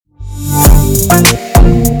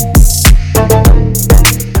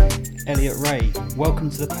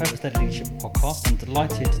welcome to the Purpose-Led Leadership Podcast. I'm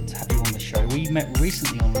delighted to have you on the show. We met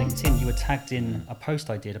recently on LinkedIn. You were tagged in a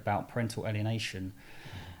post I did about parental alienation,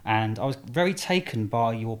 and I was very taken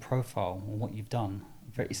by your profile and what you've done.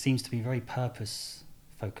 It seems to be very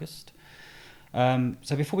purpose-focused.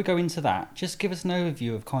 So before we go into that, just give us an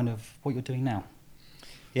overview of kind of what you're doing now.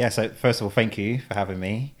 Yeah, so first of all, thank you for having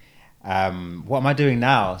me. What am I doing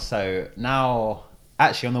now? So now,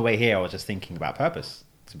 actually on the way here, I was just thinking about purpose,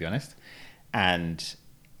 to be honest. And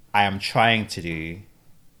I am trying to do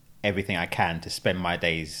everything I can to spend my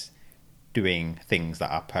days doing things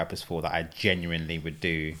that are purposeful, that I genuinely would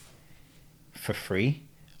do for free.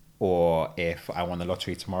 Or if I won the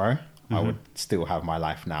lottery tomorrow, I would still have my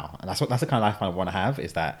life now. And that's the kind of life I want to have,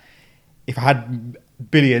 is that if I had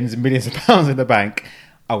billions and millions of pounds in the bank,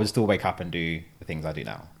 I would still wake up and do the things I do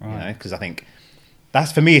now. Right. You know, because I think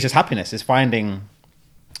that's, for me, it's just happiness. It's finding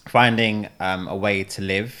a way to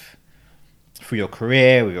live through your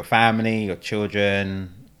career, with your family, your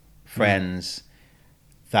children, friends,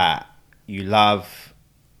 that you love,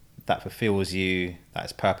 that fulfills you, that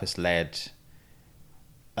is purpose-led,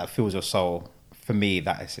 that fills your soul. For me,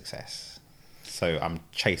 that is success. So I'm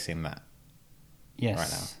chasing that right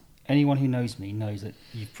now. Anyone who knows me knows that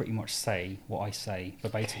you pretty much say what I say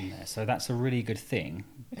verbatim there. So that's a really good thing.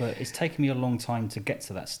 But it's taken me a long time to get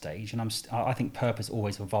to that stage. And I think purpose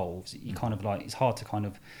always evolves. You kind of like, it's hard to kind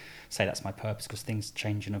of say that's my purpose because things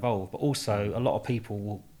change and evolve. But also a lot of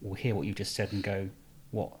people will hear what you just said and go,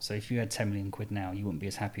 what? So if you had 10 million quid now, you wouldn't be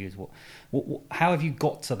as happy as what how have you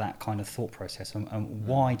got to that kind of thought process? And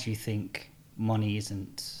why do you think money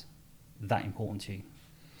isn't that important to you?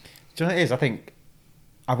 Do you know what it is? I think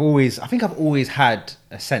I've always had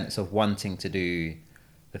a sense of wanting to do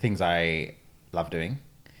the things I love doing.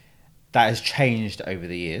 That has changed over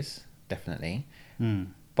the years, definitely.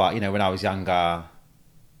 But, you know, when I was younger,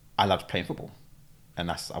 I loved playing football.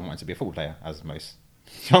 And I wanted to be a football player, as most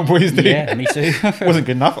young boys do. Yeah, me too. Wasn't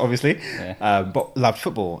good enough, obviously. Yeah. But loved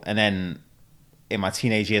football. And then in my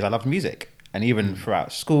teenage years, I loved music. And even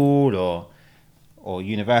throughout school or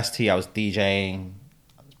university, I was DJing,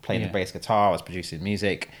 playing the bass guitar, I was producing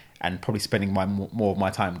music, and probably spending more of my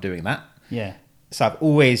time doing that. Yeah. So I've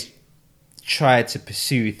always tried to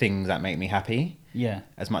pursue things that make me happy. Yeah.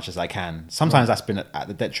 As much as I can. Sometimes that's been at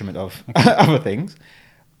the detriment of other things,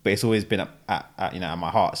 but it's always been at my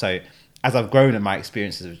heart. So as I've grown and my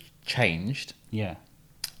experiences have changed, and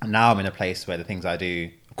now I'm in a place where the things I do,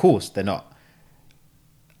 of course, I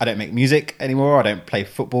don't make music anymore. I don't play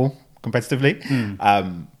football competitively,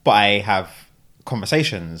 but I have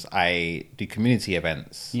conversations. I do community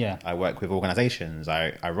events. Yeah. I work with organizations.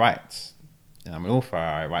 I write. I'm an author.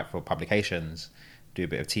 I write for publications, do a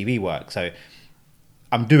bit of TV work. So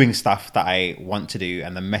I'm doing stuff that I want to do,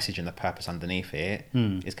 and the message and the purpose underneath it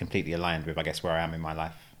is completely aligned with, I guess, where I am in my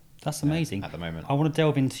life. That's amazing. At the moment. I want to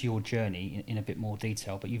delve into your journey in a bit more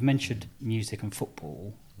detail, but you've mentioned music and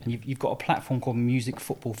football, and you've got a platform called Music,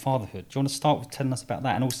 Football, Fatherhood. Do you want to start with telling us about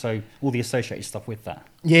that, and also all the associated stuff with that?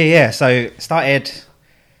 Yeah. So started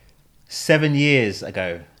 7 years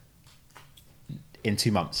ago in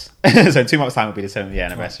 2 months. So in 2 months' time will be the 7th-year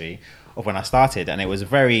anniversary of when I started, and it was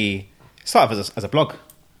started as a blog.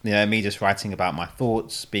 You know, me just writing about my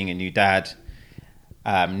thoughts, being a new dad,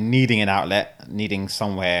 needing an outlet, needing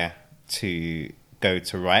somewhere to go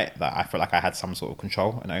to write that I felt like I had some sort of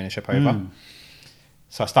control and ownership over.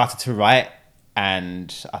 So I started to write,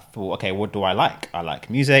 and I thought, okay, what do I like? I like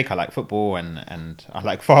music, I like football, and I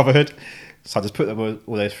like fatherhood. So I just put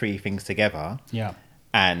all those three things together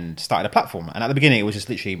and started a platform. And at the beginning, it was just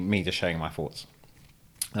literally me just sharing my thoughts.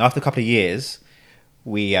 And after a couple of years,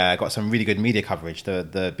 we got some really good media coverage.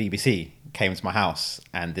 The BBC came to my house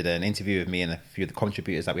and did an interview with me and a few of the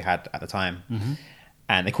contributors that we had at the time.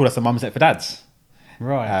 And they called us the Mums Net for Dads.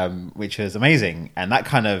 Right. Which was amazing. And that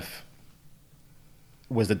kind of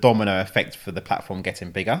was the domino effect for the platform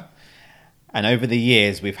getting bigger. And over the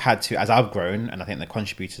years, we've had to, as I've grown, and I think the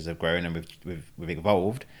contributors have grown, and we've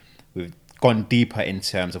evolved, we've gone deeper in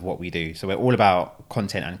terms of what we do. So we're all about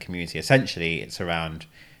content and community. Essentially, it's around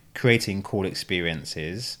creating cool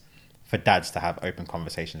experiences for dads to have open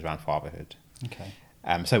conversations around fatherhood. Okay.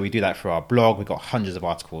 So we do that through our blog. We've got hundreds of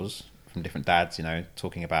articles from different dads, you know,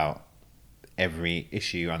 talking about every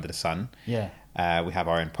issue under the sun. Yeah. We have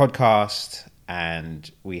our own podcast, and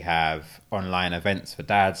we have online events for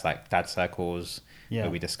dads, like dad circles, where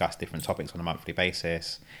we discuss different topics on a monthly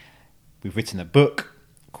basis. We've written a book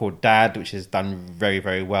called Dad, which has done very,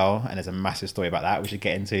 very well, and there's a massive story about that we should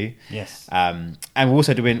get into. Yes. And we're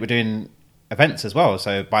also doing events as well.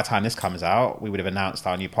 So by the time this comes out, we would have announced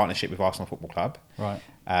our new partnership with Arsenal Football Club, Right.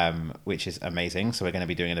 which is amazing. So we're going to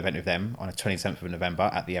be doing an event with them on the 27th of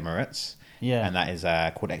November at the Emirates. Yeah. And that is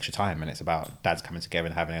called Extra Time, and it's about dads coming together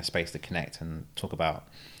and having a space to connect and talk about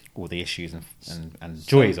all the issues and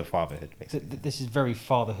joys of fatherhood, basically. This is very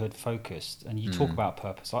fatherhood focused, and you talk about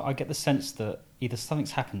purpose. I get the sense that either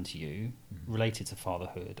something's happened to you related to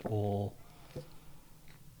fatherhood, or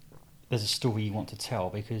there's a story you want to tell,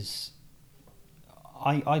 because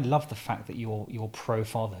I love the fact that you're pro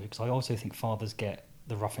fatherhood, because I also think fathers get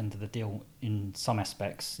the rough end of the deal in some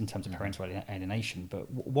aspects in terms of parental alienation.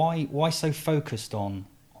 But why so focused on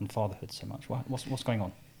fatherhood so much? What's going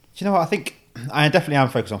on? Do you know what? I think I definitely am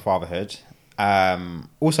focused on fatherhood.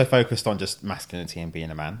 Also focused on just masculinity and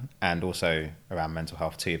being a man, and also around mental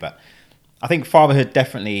health too. But I think fatherhood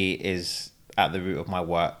definitely is at the root of my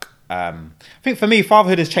work. I think for me,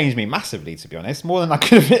 fatherhood has changed me massively, to be honest, more than I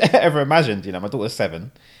could have ever imagined. You know, my daughter's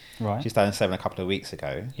 7. Right. She's turning 7 a couple of weeks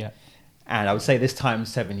ago. Yeah. And I would say this time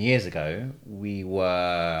 7 years ago, we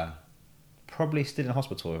were probably still in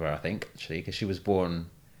hospital with her, I think, actually, because she was born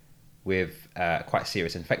with quite a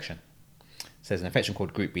serious infection. So there's an infection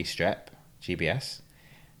called Group B strep, GBS,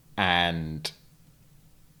 and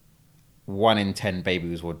 1 in 10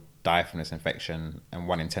 babies will die from this infection, and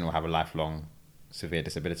 1 in 10 will have a lifelong severe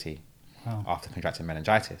disability after contracting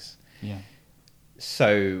meningitis. Yeah.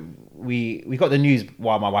 So we got the news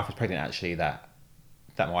while my wife was pregnant, actually, that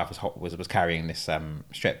my wife was carrying this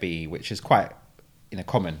strep B, which is quite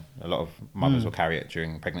common. A lot of mothers will carry it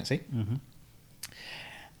during pregnancy. Mm-hmm.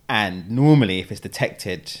 And normally, if it's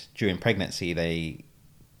detected during pregnancy, they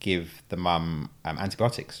give the mum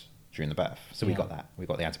antibiotics during the birth. So we got that. We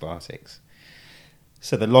got the antibiotics.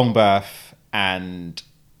 So the long birth, and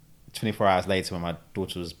 24 hours later, when my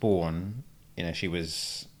daughter was born, she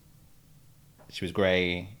was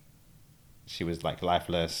grey. She was like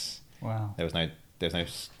lifeless. Wow. There was no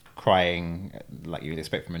crying like you would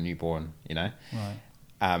expect from a newborn, Right.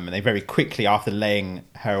 And they very quickly, after laying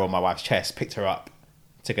her on my wife's chest, picked her up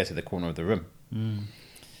to go to the corner of the room.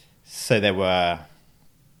 So there were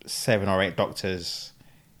 7 or 8 doctors,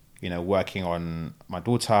 working on my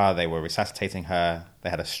daughter. They were resuscitating her.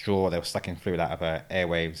 They had a straw. They were sucking fluid out of her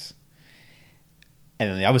airwaves.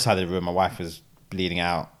 And on the other side of the room, my wife was bleeding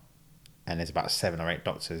out, and there's about 7 or 8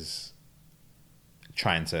 doctors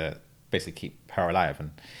trying to basically keep her alive.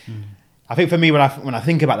 And I think for me, when I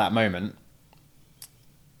think about that moment,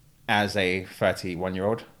 as a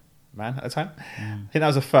 31-year-old man at the time, I think that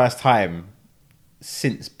was the first time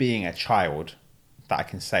since being a child that I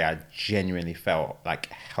can say I genuinely felt like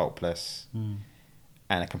helpless and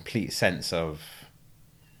a complete sense of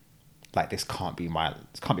like this can't be my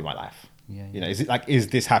life. Yeah. Is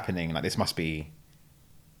this happening? Like, this must be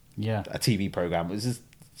a TV program. Do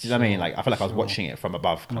you know what I mean? Like, I feel like I was watching it from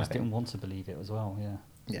above. I didn't want to believe it as well. Yeah.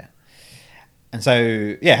 Yeah. And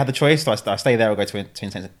so, I had the choice. Do I stay there or go to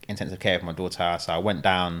intensive care with my daughter? So I went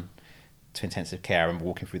down to intensive care and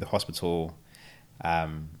walking through the hospital,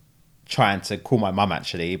 trying to call my mum,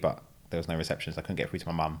 actually, but there was no reception, so I couldn't get through to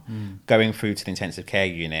my mum. Going through to the intensive care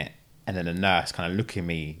unit, and then the nurse kind of looking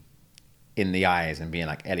me in the eyes and being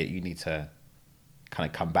like, Elliot, you need to kind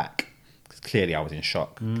of come back. Because clearly I was in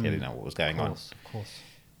shock. Clearly didn't know what was going on. Of course.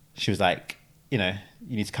 She was like, you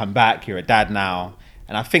need to come back. You're a dad now.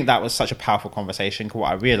 And I think that was such a powerful conversation. Because what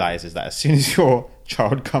I realized is that as soon as your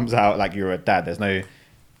child comes out, like, you're a dad, there's no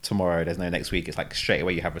tomorrow, there's no next week. It's like straight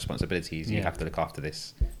away you have responsibilities. You have to look after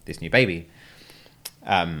this new baby.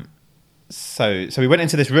 So we went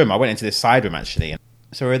into this room. I went into this side room, actually.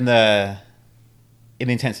 So we're in the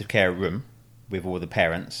intensive care room with all the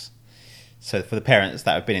parents. So for the parents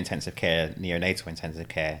that have been in intensive care, neonatal intensive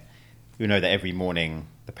care, you know that every morning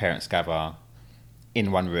the parents gather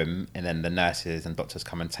in one room, and then the nurses and doctors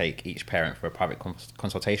come and take each parent for a private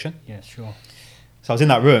consultation. Yeah, sure. So I was in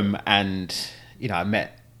that room, and I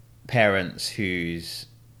met parents whose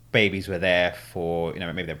babies were there for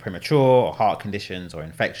maybe they're premature or heart conditions or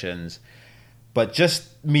infections, but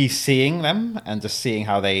just me seeing them and just seeing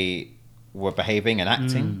how they were behaving and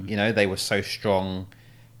acting, they were so strong.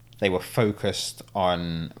 They were focused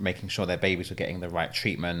on making sure their babies were getting the right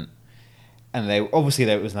treatment. And there was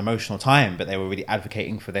an emotional time, but they were really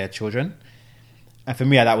advocating for their children. And for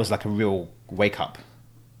me, that was like a real wake up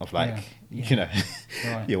of like,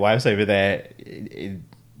 right. Your wife's over there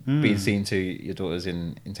being seen to, your daughter's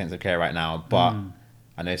in intensive care right now. But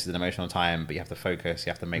I know this is an emotional time, but you have to focus.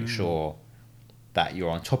 You have to make sure that you're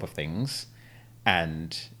on top of things.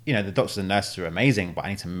 And, the doctors and nurses are amazing, but I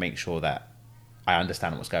need to make sure that I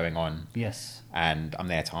understand what's going on. Yes. And I'm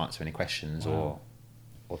there to answer any questions or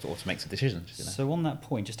or to make some decisions. You know? So on that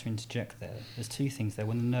point, just to interject there, there's two things there.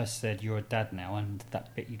 When the nurse said you're a dad now, and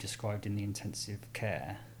that bit you described in the intensive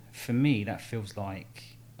care, for me that feels like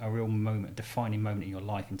a real moment, defining moment in your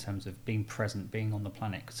life in terms of being present, being on the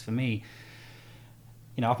planet. Because for me,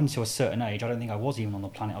 you know, up until a certain age, I don't think I was even on the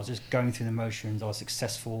planet. I was just going through the motions. I was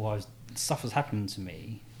successful. Stuff was happening to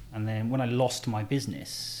me, and then when I lost my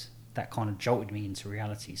business, that kind of jolted me into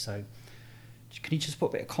reality. So, can you just put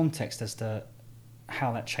a bit of context as to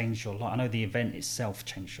how that changed your life? I know the event itself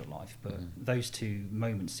changed your life, but those two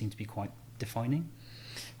moments seem to be quite defining.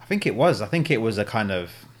 I think it was. I think it was a kind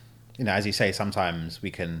of, you know, as you say, sometimes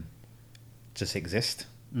we can just exist.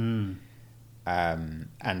 And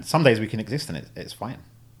some days we can exist and it's fine,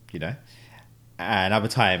 you know. And other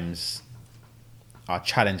times our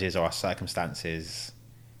challenges or our circumstances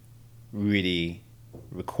really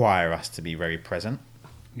require us to be very present.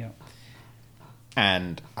 Yeah.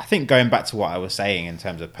 And I think going back to what I was saying in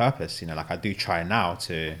terms of purpose, you know, like I do try now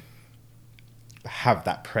to have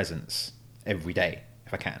that presence every day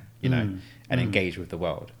if I can, you know, and engage with the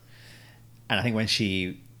world. And I think when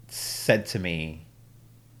she said to me,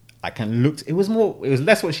 I can look, it was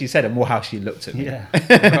less what she said and more how she looked at me. Yeah.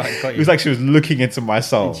 Right, got you. It was like she was looking into my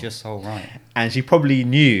soul. Into your soul, right. And she probably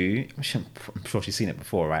knew, I'm sure she's seen it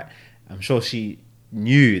before, right? I'm sure she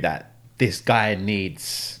knew that this guy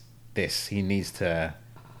needs this. He needs to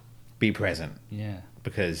be present. Yeah.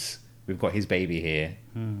 Because we've got his baby here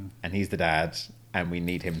and he's the dad and we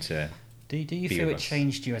need him to Do you feel it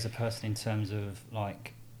changed you as a person in terms of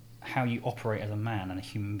like how you operate as a man and a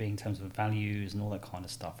human being in terms of values and all that kind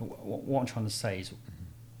of stuff? What I'm trying to say is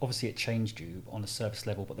obviously it changed you on a surface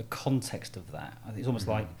level, but the context of that, I think it's almost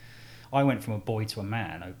like I went from a boy to a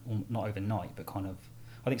man, not overnight, but kind of,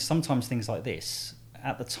 I think sometimes things like this,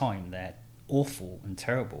 at the time, they're awful and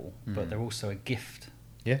terrible, but they're also a gift.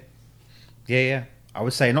 Yeah. I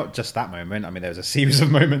would say not just that moment. I mean, there was a series of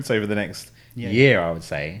moments over the next year, I would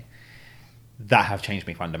say, that have changed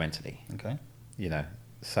me fundamentally. Okay. You know,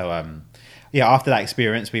 so, after that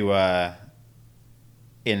experience, we were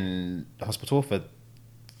in the hospital for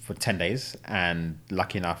 10 days, and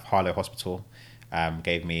lucky enough, Harlow Hospital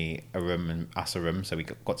gave me a room and us a room, so we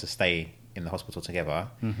got to stay in the hospital together,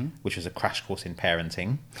 which was a crash course in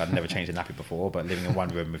parenting. I'd never changed a nappy before, but living in one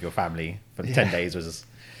room with your family for 10 days was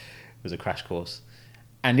a crash course.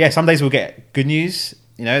 And some days we'll get good news,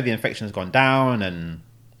 you know, the infection has gone down and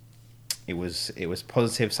it was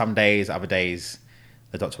positive some days. Other days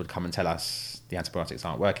the doctor would come and tell us the antibiotics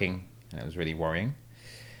aren't working, and it was really worrying.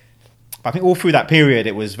 But I think all through that period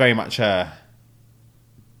it was very much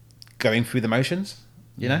going through the motions,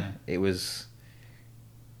 you know. It was,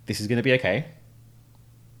 this is going to be okay.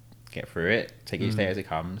 Get through it. Take each day as it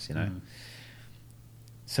comes, you know.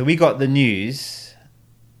 So we got the news,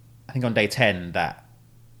 I think on day 10, that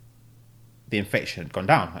the infection had gone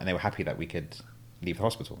down and they were happy that we could leave the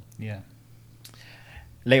hospital. Yeah.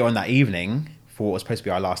 Later on that evening, for what was supposed to be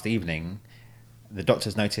our last evening, the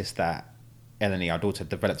doctors noticed that Eleni, our daughter,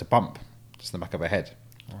 developed a bump just in the back of her head.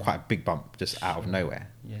 Quite a big bump, just out of nowhere.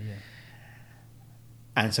 Yeah.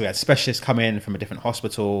 And so we had specialists come in from a different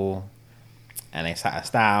hospital and they sat us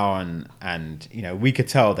down and you know, we could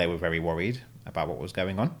tell they were very worried about what was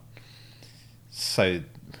going on. So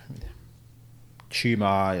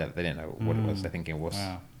tumour, they didn't know what it was. They're thinking,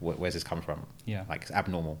 where's this come from? Yeah. Like, it's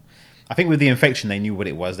abnormal. I think with the infection, they knew what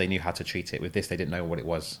it was. They knew how to treat it. With this, they didn't know what it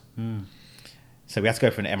was. So we had to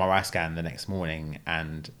go for an MRI scan the next morning.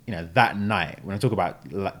 And, you know, that night, when I talk about,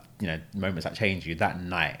 you know, moments that change you, that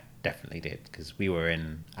night definitely did. Because we were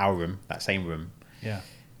in our room, that same room. Yeah.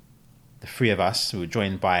 The three of us, we were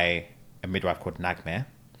joined by a midwife called Nagmare.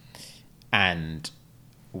 And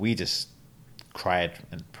we just cried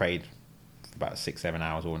and prayed for about 6-7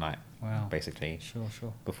 hours all night. Wow. Basically. Sure.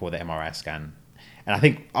 Before the MRI scan. And I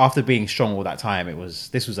think after being strong all that time,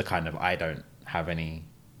 this was a kind of, I don't have anything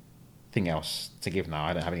else to give now.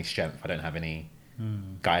 I don't have any strength. I don't have any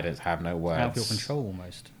guidance. I have no words. Out of your control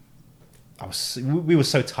almost. We were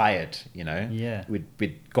so tired, you know. Yeah.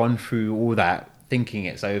 We'd gone through all that thinking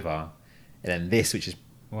it's over, and then this, which is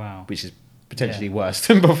potentially worse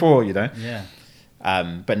than before, you know. Yeah.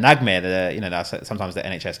 But Nagmare, sometimes the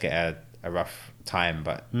NHS get a rough time,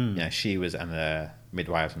 but you know, she was, and the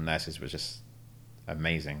midwives and nurses was just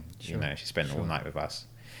amazing. Sure. You know, she spent all night with us.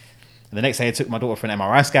 And the next day I took my daughter for an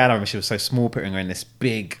MRI scan. I remember she was so small, putting her in this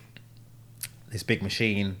big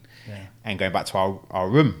machine and going back to our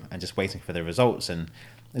room and just waiting for the results. And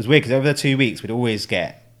it was weird because over the 2 weeks we'd always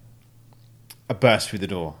get a burst through the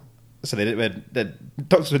door. So the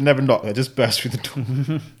doctors would never knock, they'd just burst through the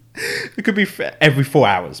door. It could be every 4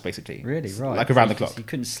 hours, basically. Really? Right. Like around the So clock. you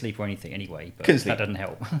couldn't sleep or anything anyway, but Couldn't sleep. that doesn't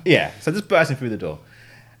help. Yeah, so just bursting through the door.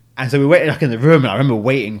 And so we waited like in the room, and I remember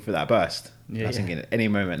waiting for that burst. Yeah, I was yeah. thinking, at any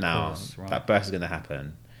moment now, Course, right. that burst is going to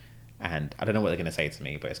happen. And I don't know what they're going to say to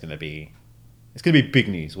me, but it's going to be big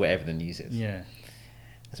news, whatever the news is. Yeah.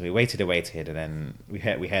 So we waited, and then we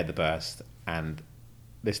heard the burst, and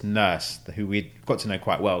this nurse who we'd got to know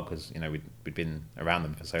quite well because we'd been around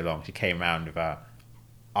them for so long. She came around with her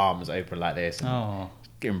arms open like this, and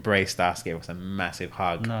embraced us, gave us a massive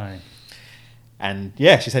hug. No. And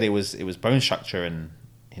yeah, she said it was bone structure, and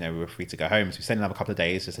we were free to go home. So we stayed another couple of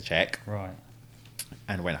days just to check, Right.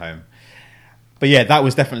 and went home. But yeah, that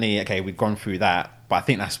was definitely okay. We'd gone through that, but I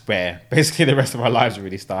think that's where basically the rest of our lives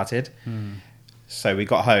really started. So we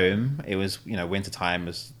got home. It was winter time. It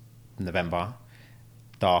was November,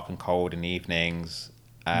 dark and cold in the evenings.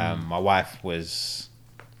 My wife was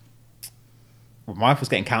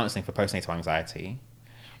getting counselling for postnatal anxiety.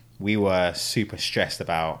 We were super stressed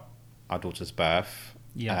about our daughter's birth.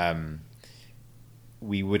 Yeah.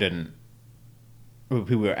 We were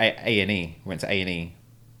A&E, went to A&E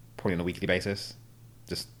probably on a weekly basis.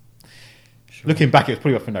 Just looking back, it was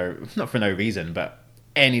probably not for no reason, but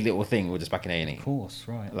any little thing, we were just back in A&E. Of course,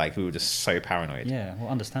 right. Like, we were just so paranoid. Yeah, well,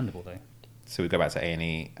 understandable though. So we go back to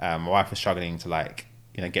A&E. My wife was struggling to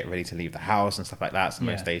get ready to leave the house and stuff like that. So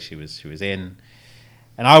most days she was in.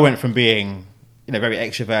 And I went from being, very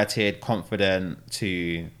extroverted, confident,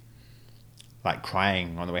 to like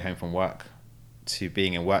crying on the way home from work, to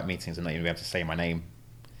being in work meetings and not even be able to say my name,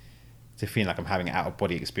 to feeling like I'm having out of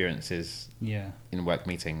body experiences in work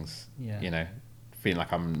meetings. Feeling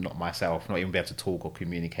like I'm not myself, not even be able to talk or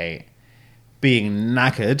communicate, being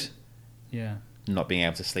knackered, not being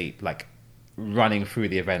able to sleep, like running through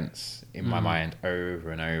the events in my mind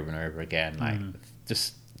over and over and over again, like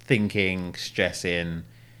just thinking, stressing,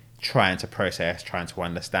 trying to process, trying to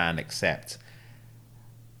understand, accept.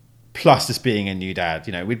 Plus, just being a new dad.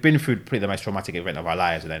 We'd been through probably the most traumatic event of our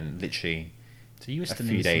lives, and then literally so you must have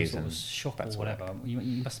few days some sort of shock or whatever.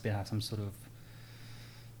 You must have had some sort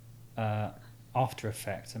of after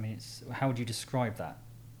effect. I mean, how would you describe that?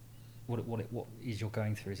 What is you're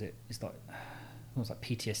going through? It's like almost like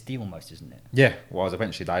PTSD almost, isn't it? Yeah. Well, I was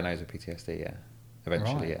eventually diagnosed with PTSD. Yeah.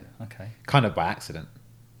 Eventually, right. yeah. Okay. Kind of by accident.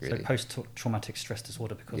 Really. So post-traumatic stress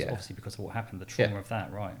disorder because of what happened, the trauma of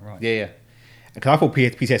that. Right. Yeah. Because I thought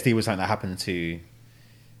PTSD was something that happened to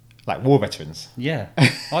like war veterans. Yeah.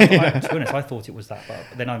 To be honest, I thought it was that,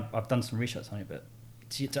 but then I've done some research on it. But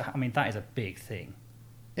I mean, that is a big thing.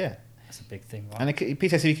 Yeah. That's a big thing, right? And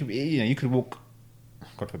PTSD could be, you could walk.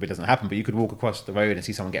 God forbid it doesn't happen, but you could walk across the road and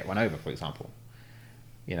see someone get run over, for example.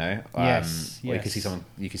 Yes. Or you could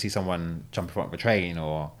see someone jump in front of a train,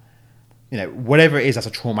 or whatever it is that's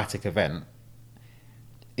a traumatic event.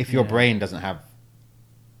 If your brain doesn't have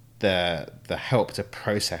the help to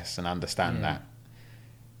process and understand that,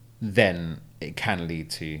 then it can lead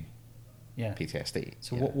to PTSD.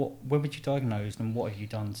 So when were you diagnosed, and what have you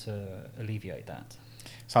done to alleviate that?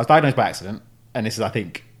 So I was diagnosed by accident, and this is, I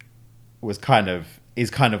think, is kind of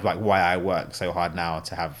like why I work so hard now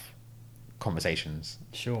to have conversations,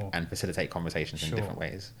 and facilitate conversations in different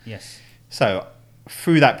ways. Yes. So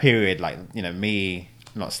through that period, like me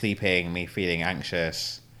not sleeping, me feeling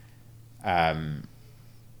anxious,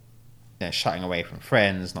 shutting away from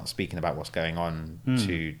friends, not speaking about what's going on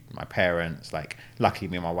to my parents. Like, luckily,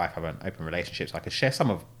 me and my wife have an open relationship, so I could share some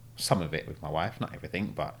of it with my wife, not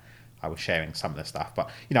everything, but I was sharing some of the stuff. But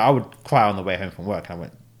I would cry on the way home from work, and I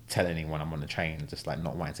wouldn't tell anyone I'm on the train, just like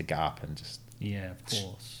not wanting to get up and just of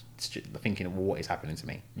course thinking of what is happening to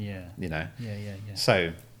me. Yeah.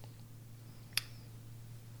 So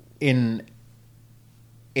and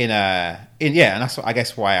that's I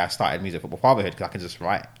guess why I started Music Football Fatherhood, because I could just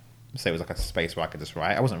write. So it was like a space where I could just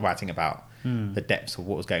write. I wasn't writing about the depths of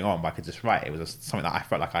what was going on, but I could just write. It was just something that I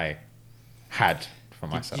felt like I had for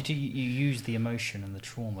myself. Did you use the emotion and the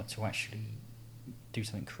trauma to actually do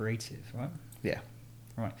something creative, right? Yeah.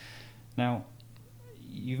 Right. Now,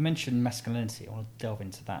 you've mentioned masculinity. I want to delve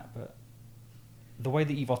into that, but the way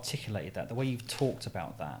that you've articulated that, the way you've talked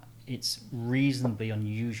about that, it's reasonably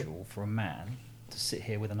unusual for a man to sit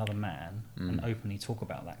here with another man and openly talk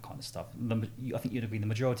about that kind of stuff. I think you'd be the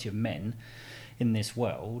majority of men in this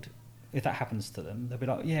world. If that happens to them, they'll be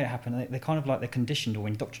like, yeah, it happened. They're kind of like they're conditioned or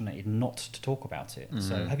indoctrinated not to talk about it.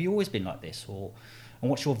 So have you always been like this, and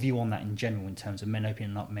what's your view on that in general, in terms of men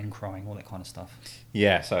opening up, men crying, all that kind of stuff?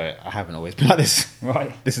 Yeah, so I haven't always been like this.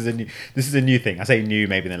 Right. This is a new thing. I say new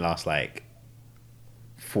maybe in the last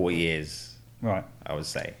 4 years. Right. I would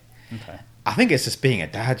say. Okay. I think it's just being a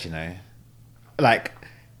dad, Like,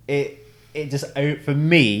 it just, for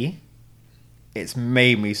me, it's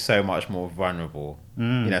made me so much more vulnerable.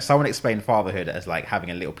 You know, someone explained fatherhood as like having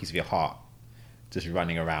a little piece of your heart just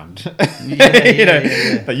running around.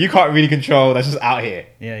 That you can't really control. That's just out here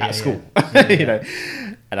at school. You know,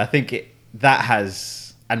 and I think that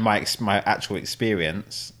has, and my actual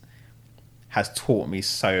experience has taught me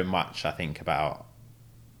so much. I think about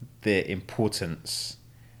the importance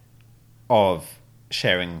of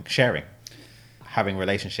sharing, having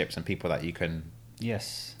relationships and people that you can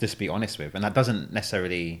just be honest with. And that doesn't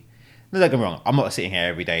necessarily, don't get me wrong, I'm not sitting here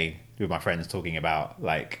every day with my friends talking about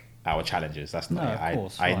like our challenges. That's not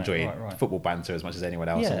it. I enjoy football banter as much as anyone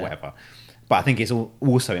else or whatever. But I think it's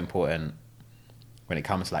also important when it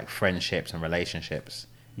comes to like friendships and relationships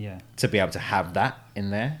to be able to have that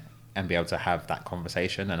in there and be able to have that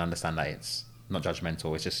conversation and understand that it's not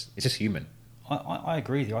judgmental. It's just human. I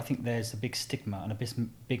agree with you. I think there's a big stigma and a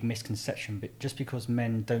big misconception. But just because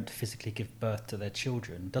men don't physically give birth to their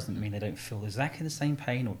children doesn't mean they don't feel exactly the same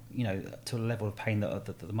pain, or to a level of pain that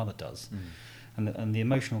the mother does, and the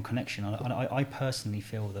emotional connection. I personally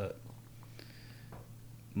feel that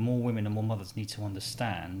more women and more mothers need to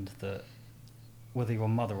understand that whether you're a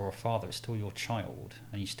mother or a father, it's still your child,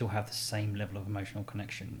 and you still have the same level of emotional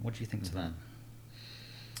connection. What do you think to that?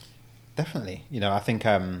 Definitely. I think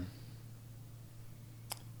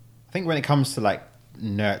when it comes to like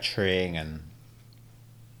nurturing and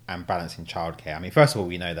balancing childcare, I mean, first of all,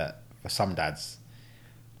 we know that for some dads,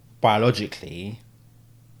 biologically,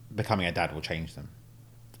 becoming a dad will change them.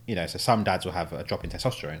 So some dads will have a drop in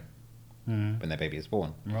testosterone when their baby is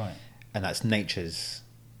born. Right. And that's nature's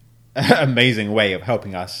amazing way of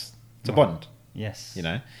helping us to bond. Yes.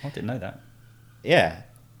 I didn't know that. Yeah.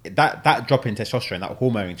 That drop in testosterone, that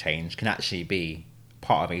hormone change can actually be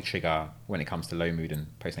part of a trigger when it comes to low mood and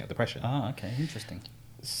postnatal depression. Okay, interesting.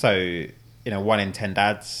 So, 1 in 10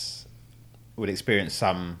 dads would experience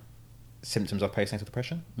some symptoms of postnatal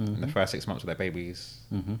depression in the first 6 months of their baby's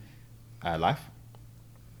life.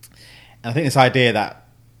 And I think this idea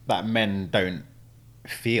that men don't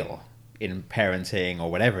feel in parenting or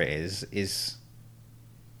whatever it is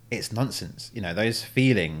it's nonsense. Those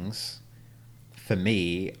feelings for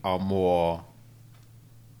me are more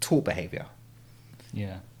taught behavior.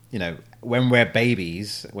 Yeah. When we're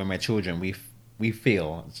babies, when we're children, we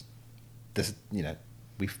feel this.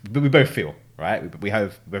 We both feel, right. We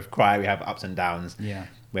both cry. We have ups and downs. Yeah.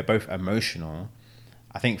 We're both emotional.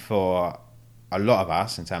 I think for a lot of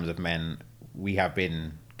us, in terms of men, we have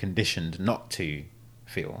been conditioned not to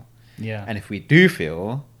feel. Yeah. And if we do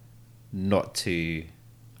feel, not to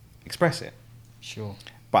express it. Sure.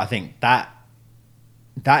 But I think that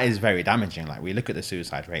is very damaging. Like, we look at the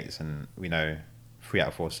suicide rates and we know 3 out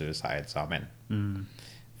of 4 suicides are men.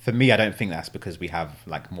 For me, I don't think that's because we have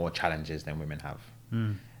like more challenges than women have.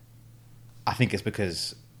 I think it's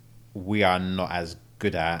because we are not as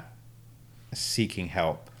good at seeking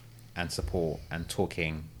help and support and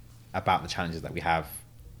talking about the challenges that we have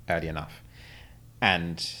early enough.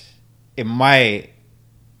 And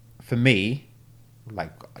for me,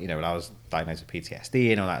 like, when I was diagnosed with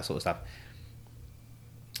PTSD and all that sort of stuff,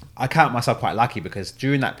 I count myself quite lucky because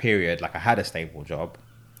during that period, like, I had a stable job.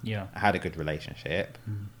 Yeah. I had a good relationship.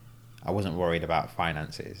 I wasn't worried about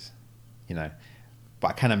finances, But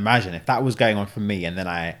I can imagine if that was going on for me and then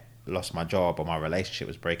I lost my job or my relationship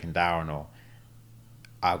was breaking down or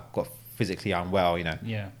I got physically unwell,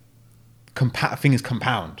 Yeah. Things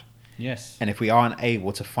compound. Yes. And if we aren't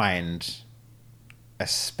able to find a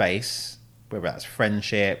space, whether that's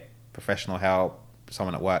friendship, professional help,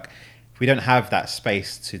 someone at work, if we don't have that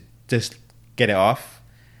space to just get it off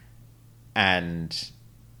and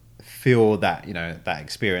feel that, that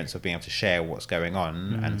experience of being able to share what's going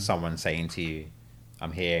on and someone saying to you,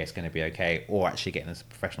 I'm here, it's going to be okay, or actually getting this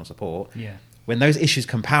professional support. Yeah. When those issues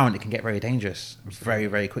compound, it can get very dangerous very,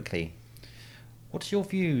 very quickly. What's your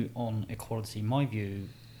view on equality? My view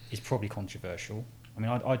is probably controversial. I mean,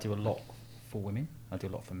 I do a lot for women. I do a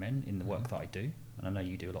lot for men in the work that I do. And I know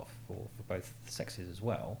you do a lot for both sexes as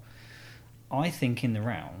well. I think in the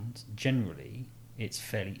round, generally, it's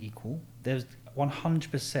fairly equal. There's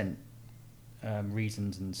 100%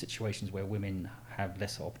 reasons and situations where women have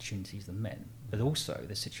lesser opportunities than men. But also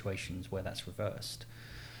there's situations where that's reversed.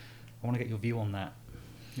 I want to get your view on that,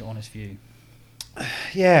 your honest view.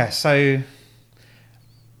 Yeah, so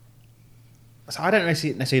I don't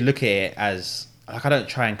necessarily look at it as, like, I don't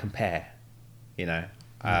try and compare,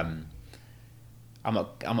 I'm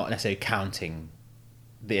not necessarily counting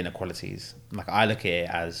the inequalities. Like, I look at it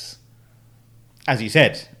as you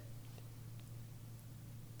said,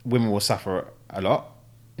 women will suffer a lot,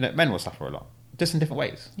 men will suffer a lot, just in different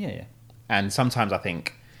ways. Yeah. And sometimes I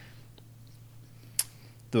think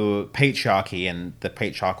the patriarchy and the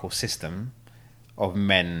patriarchal system of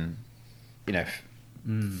men, you know,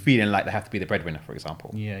 feeling like they have to be the breadwinner, for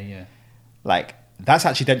example. Yeah. Like, that's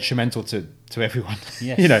actually detrimental to everyone.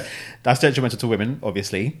 Yes. You know, that's detrimental to women,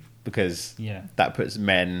 obviously, because Yeah. that puts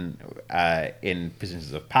men in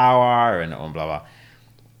positions of power and blah, blah.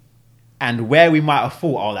 And where we might have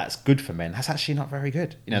thought, oh, that's good for men, that's actually not very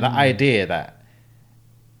good. You know, that idea that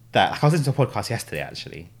I was listening to a podcast yesterday,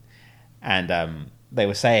 actually, and they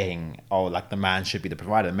were saying, oh, like the man should be the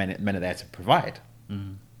provider, men are there to provide.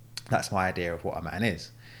 That's my idea of what a man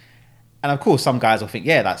is. And of course, some guys will think,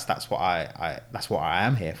 yeah, that's what I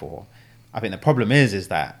am here for. I think the problem is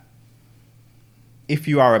that if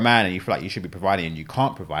you are a man and you feel like you should be providing and you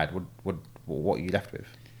can't provide, what are you left with?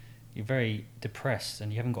 You're very depressed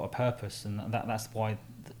and you haven't got a purpose, and that's why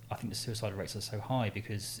I think the suicide rates are so high,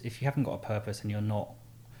 because if you haven't got a purpose and you're not,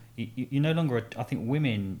 you're no longer. I think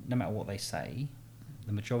women, no matter what they say,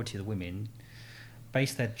 the majority of the women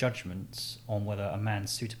base their judgments on whether a man's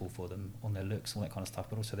suitable for them, on their looks, all that kind of stuff,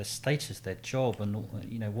 but also their status, their job, and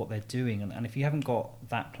what they're doing. And if you haven't got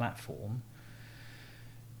that platform,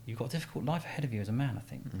 you've got a difficult life ahead of you as a man, I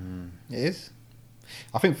think. It is.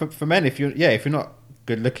 I think for men, if you're not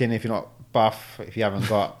good looking, if you're not buff, if you haven't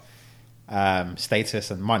got status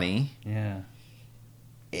and money,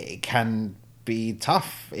 it can be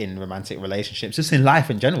tough in romantic relationships, just in life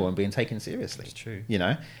in general, and being taken seriously. It's true. You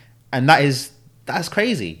know, and that's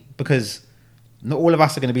crazy, because not all of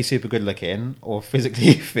us are going to be super good looking or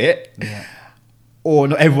physically fit, or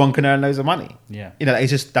not everyone can earn loads of money. You know,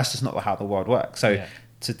 that's just not how the world works. So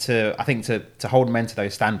I think to hold men to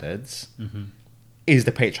those standards is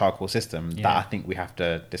the patriarchal system that I think we have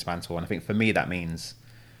to dismantle. And I think for me that means,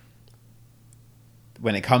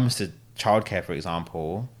 when it comes to childcare, for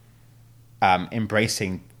example,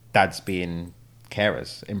 embracing dads being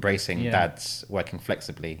carers, embracing dads working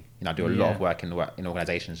flexibly. You know, I do a lot of work in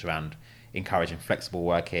organisations around encouraging flexible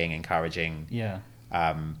working, encouraging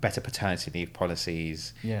better paternity leave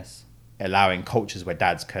policies, allowing cultures where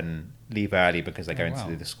dads can leave early because they're going to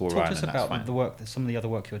do the school run. Talk to us about the work, some of the other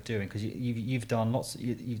work you're doing, because you've done lots.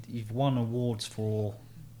 You've won awards for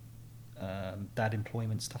dad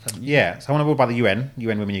employment stuff, haven't you? Yeah, so I won an award by the UN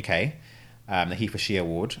Women UK, the He for She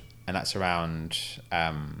Award, and that's around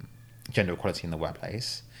gender equality in the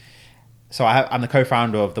workplace. So I'm the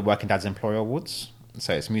co-founder of the Working Dads Employer Awards.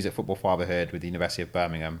 So it's music, football, fatherhood with the University of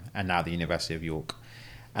Birmingham and now the University of York.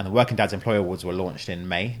 And the Working Dads Employer Awards were launched in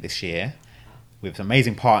May this year with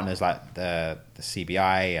amazing partners like the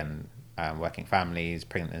CBI and Working Families,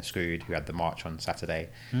 Pregnant and Screwed, who had the march on Saturday,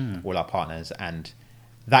 all our partners. And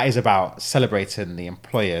that is about celebrating the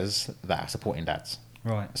employers that are supporting dads.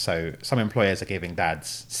 Right. So some employers are giving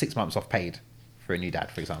dads 6 months off paid for a new dad,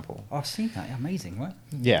 for example. I've seen that. Amazing, right?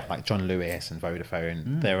 Yeah, like John Lewis and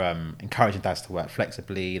Vodafone. They're encouraging dads to work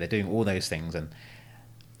flexibly. They're doing all those things, and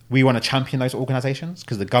we want to champion those organisations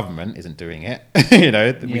because the government isn't doing it. You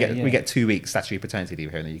know, we get 2 weeks statutory paternity leave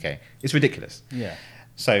here in the UK. It's ridiculous. Yeah.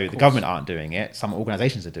 So the government aren't doing it. Some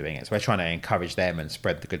organisations are doing it. So we're trying to encourage them and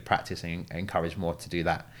spread the good practice and encourage more to do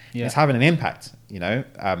that. Yeah. It's having an impact, you know.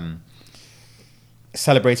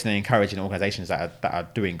 Celebrating and encouraging organisations that are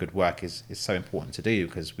doing good work is so important to do,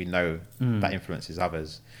 because we know that influences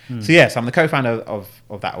others. So yes, I'm the co-founder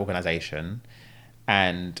of that organisation,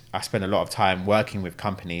 and I spend a lot of time working with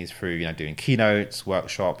companies through, you know, doing keynotes,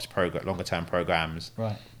 workshops, longer term programs,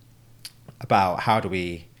 right, about how do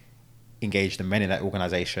we engage the men in that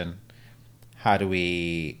organisation, how do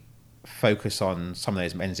we focus on some of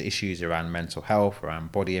those men's issues around mental health,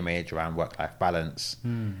 around body image, around work-life balance,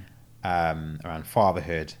 around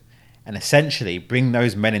fatherhood, and essentially bring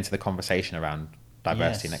those men into the conversation around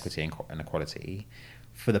diversity and equity and equality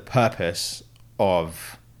for the purpose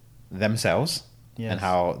of themselves and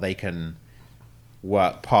how they can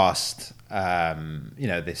work past you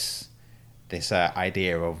know, this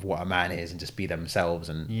idea of what a man is and just be themselves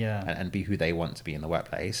and be who they want to be in the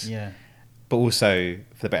workplace. Yeah. But also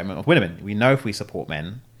for the betterment of women. We know if we support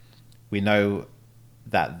men, we know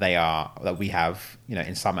that we have, you know,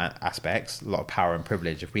 in some aspects, a lot of power and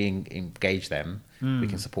privilege. If we engage them, we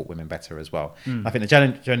can support women better as well. I think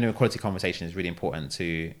the gender equality conversation is really important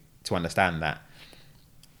to understand that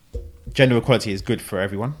gender equality is good for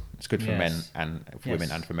everyone. It's good for men and for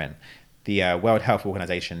women and for men. The World Health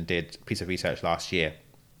Organization did a piece of research last year,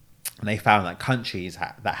 and they found that countries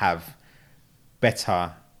that have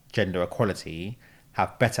better gender equality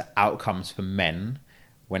have better outcomes for men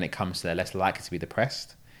when it comes to they're less likely to be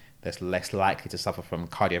depressed, they're less likely to suffer from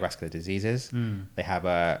cardiovascular diseases, they have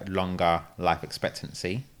a longer life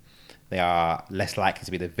expectancy, they are less likely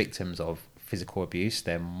to be the victims of physical abuse,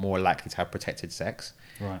 they're more likely to have protected sex.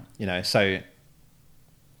 Right. You know, so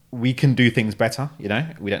we can do things better, you know?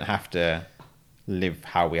 We don't have to live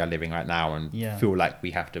how we are living right now and feel like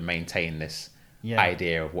we have to maintain this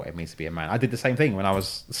idea of what it means to be a man. I did the same thing when I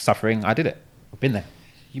was suffering. I did it. I've been there.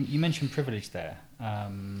 You mentioned privilege there,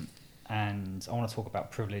 and I want to talk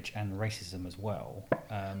about privilege and racism as well.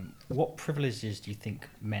 What privileges do you think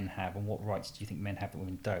men have, and what rights do you think men have that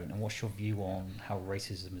women don't? And what's your view on how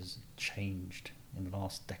racism has changed in the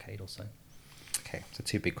last decade or so? Okay, so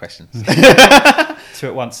 2 big questions. 2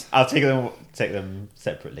 at once. I'll take them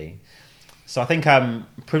separately. So I think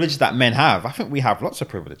privilege that men have, I think we have lots of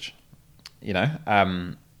privilege. You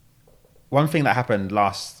know, one thing that happened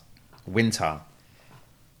last winter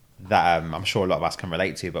that I'm sure a lot of us can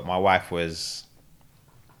relate to, but my wife was...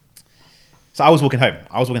 So I was walking home,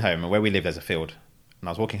 and where we live there's a field, and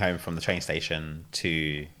I was walking home from the train station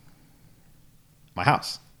to my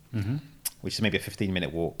house, which is maybe a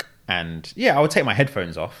 15-minute walk. And yeah, I would take my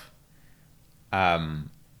headphones off,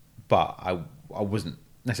 but I wasn't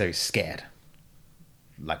necessarily scared.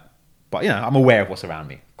 But you know, I'm aware of what's around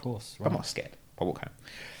me. Of course, right. But I'm not scared. I walk home.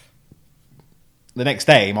 The next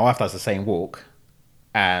day, my wife does the same walk,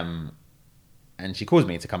 and she calls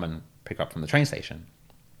me to come and pick up from the train station.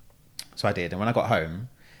 So I did, and when I got home,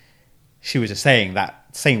 she was just saying that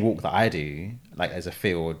same walk that I do, like there's a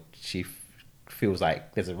field, she feels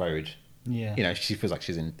like there's a road. Yeah. You know, she feels like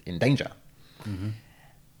she's in danger. Mm-hmm.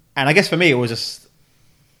 And I guess for me, it was just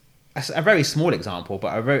a very small example,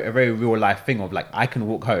 but a very real life thing of like, I can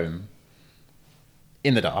walk home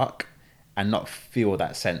in the dark and not feel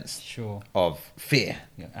that sense of fear.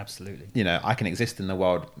 Yeah, absolutely. You know, I can exist in the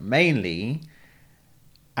world mainly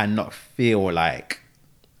and not feel like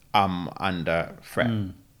I'm under threat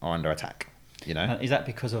or under attack, you know? Is that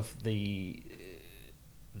because of the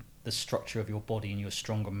structure of your body and you're a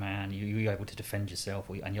stronger man, you're able to defend yourself,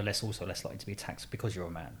 and you're less likely to be attacked because you're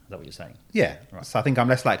a man? Is that what you're saying? Yeah. Right. So I think I'm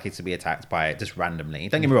less likely to be attacked by just randomly.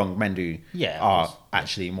 Don't get me wrong, men are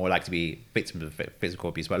actually more likely to be victims of physical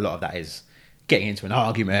abuse, but a lot of that is getting into an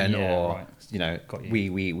argument you know,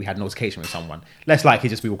 we had an altercation with someone. Less likely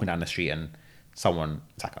just be walking down the street and someone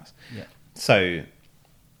attack us. Yeah. So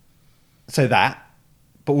that,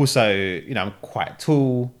 but also, you know, I'm quite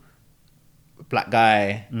tall, black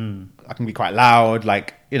guy. I can be quite loud,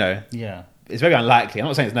 like, you know. Yeah. It's very unlikely. I'm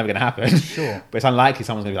not saying it's never going to happen. Sure. But it's unlikely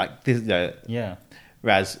someone's going to be like this, you know. Yeah.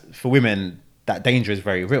 Whereas for women, that danger is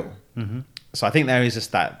very real. Mm-hmm. So I think there is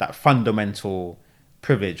just that fundamental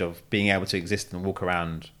privilege of being able to exist and walk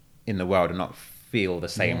around in the world and not feel the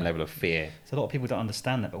same level of fear. So a lot of people don't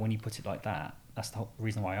understand that, but when you put it like that, that's the whole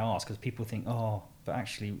reason why I ask, because people think, but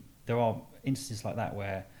actually there are instances like that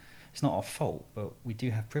where it's not our fault, but we do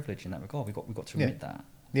have privilege in that regard. We've got to admit that.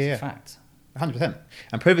 It's a fact. 100%.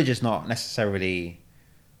 And privilege is not necessarily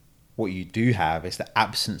what you do have, it's the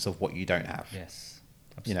absence of what you don't have. Yes.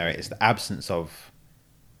 Absolutely. You know, it's the absence of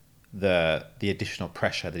the additional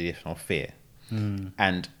pressure, the additional fear.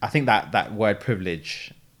 And I think that word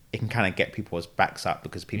privilege, it can kind of get people's backs up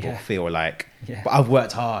because people feel like, but I've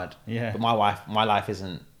worked hard. Yeah. But my life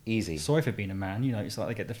isn't easy. Sorry for being a man, you know, it's like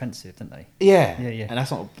they get defensive, don't they? Yeah. And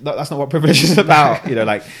that's not what privilege is about. You know,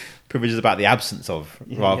 like privilege is about the absence of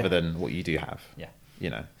rather than what you do have. Yeah.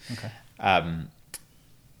 You know. Okay. And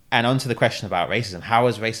on to the question about racism. How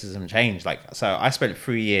has racism changed? Like, so I spent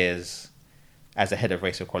 3 years as the head of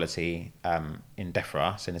racial equality in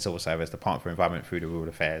DEFRA, so in the Civil Service, Department for Environment, Food and Rural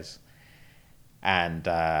Affairs. And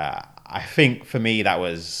I think for me that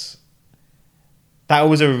was a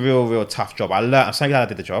real tough job. I'm so glad I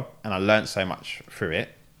did the job, and I learned so much through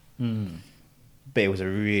it. But it was a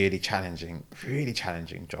really challenging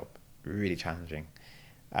job. Really challenging.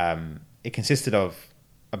 It consisted of,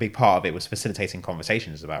 a big part of it was facilitating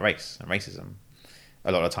conversations about race and racism,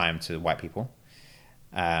 a lot of time to white people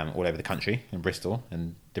all over the country, in Bristol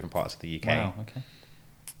and different parts of the UK. Wow, okay.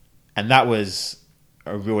 And that was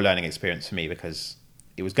a real learning experience for me, because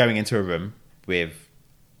it was going into a room with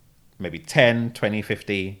maybe 10, 20,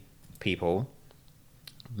 50 people,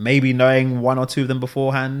 maybe knowing one or two of them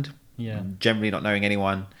beforehand, generally not knowing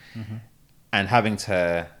anyone, and having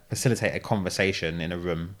to facilitate a conversation in a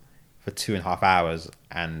room for 2.5 hours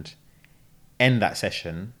and end that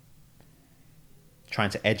session trying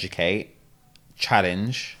to educate,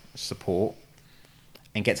 challenge, support,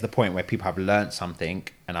 and get to the point where people have learnt something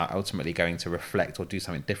and are ultimately going to reflect or do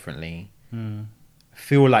something differently,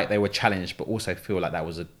 feel like they were challenged, but also feel like that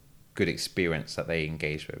was a good experience that they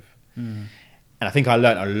engaged with. And I think I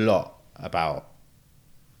learnt a lot about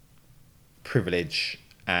privilege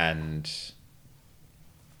and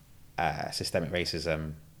systemic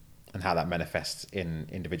racism and how that manifests in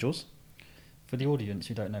individuals. For the audience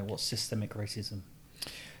who don't know, what's systemic racism?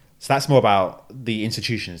 So that's more about the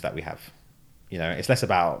institutions that we have. You know, it's less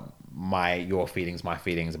about your feelings, my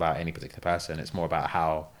feelings about any particular person. It's more about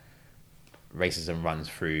how racism runs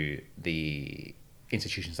through the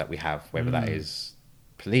institutions that we have, whether that is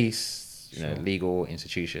police, you know, legal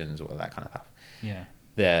institutions, all that kind of stuff. Yeah.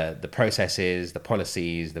 The processes, the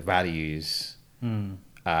policies, the values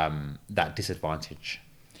that disadvantage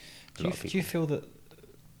a lot of people. Do you feel that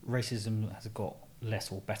racism has got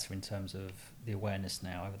less or better in terms of the awareness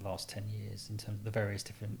now over the last 10 years in terms of the various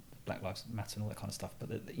different Black Lives Matter and all that kind of stuff? But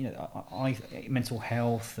you know, I mental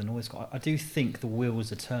health and all this. I do think the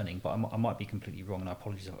wheels are turning, but I might be completely wrong, and I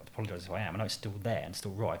apologise if I am. I know it's still there and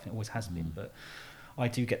still right, and it always has been. But I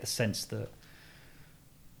do get the sense that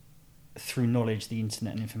through knowledge, the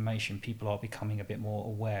internet and information, people are becoming a bit more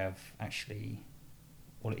aware of actually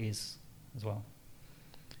what it is as well.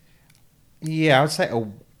 Yeah, I would say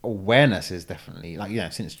awareness is definitely, like, you know,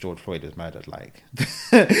 since George Floyd was murdered, like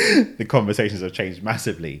the conversations have changed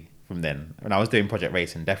massively from then. When I was doing Project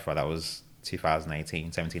Race in DEFRA, that was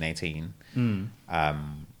 17, 18.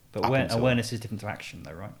 But awareness is different to action,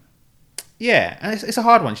 though, right? Yeah, and it's a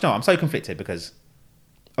hard one. You know, I'm so conflicted because,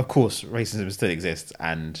 of course, racism still exists,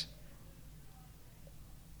 and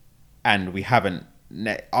we haven't,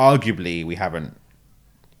 arguably, we haven't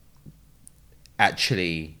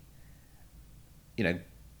actually, you know,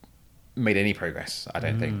 made any progress, I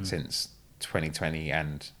don't think, since 2020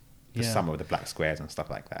 and the summer of the black squares and stuff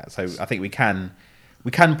like that. So I think we can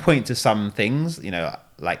point to some things, you know,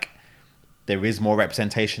 like there is more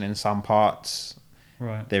representation in some parts.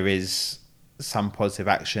 Right. There is some positive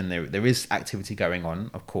action. There is activity going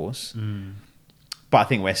on, of course. But I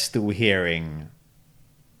think we're still hearing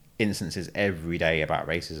instances every day about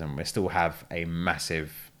racism. We still have a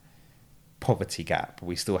massive poverty gap.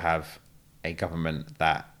 We still have a government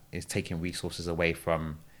that is taking resources away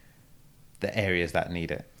from the areas that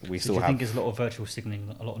need it. Do you think there's a lot of virtual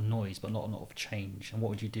signalling, a lot of noise, but not a lot of change? And what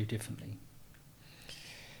would you do differently?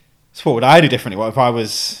 So what would I do differently? What if I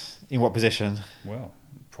was in what position? Well,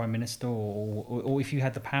 Prime Minister, or if you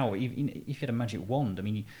had the power, if you had a magic wand. I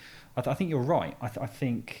mean, I think you're right. I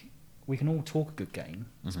think we can all talk a good game.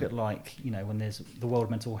 It's a bit like, you know, when there's the World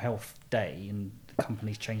Mental Health Day and the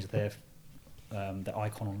companies change their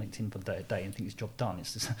icon on LinkedIn for the day and think it's job done.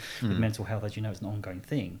 It's just, with mental health, as you know, it's an ongoing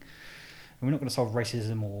thing. And we're not going to solve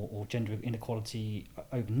racism or gender inequality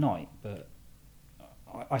overnight, but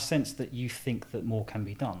I sense that you think that more can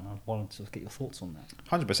be done. I wanted to get your thoughts on that.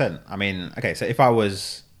 100%. I mean, okay, so if I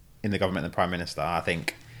was in the government and the Prime Minister, I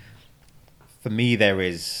think for me there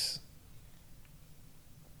is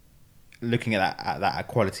looking at that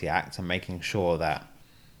Equality Act and making sure that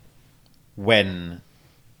when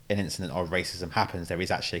an incident of racism happens, there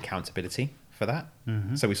is actually accountability for that.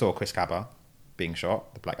 So we saw Chris Cabba being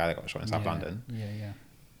shot, the black guy that got shot in South London. Yeah.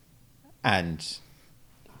 And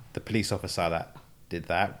the police officer that did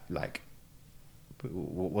that, like,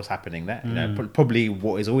 what's happening there? You know, probably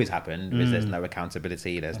what has always happened is there's no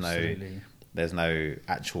accountability, there's no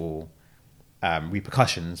actual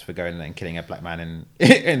repercussions for going and killing a black man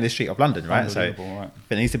in the street of London, right? So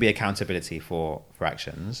there needs to be accountability for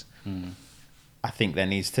actions. I think there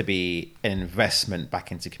needs to be an investment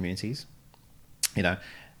back into communities. You know,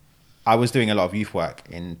 I was doing a lot of youth work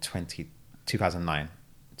in 2009,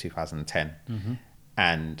 2010.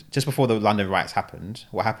 And just before the London riots happened,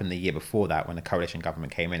 what happened the year before that when the coalition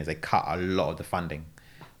government came in is they cut a lot of the funding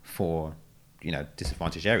for, you know,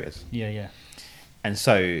 disadvantaged areas. Yeah. And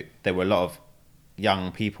so there were a lot of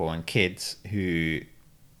young people and kids who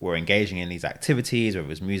were engaging in these activities, whether it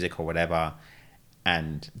was music or whatever.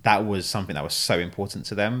 And that was something that was so important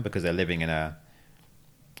to them because they're living in a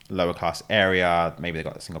lower class area. Maybe they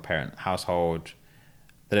got a single parent household.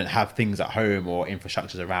 They don't have things at home or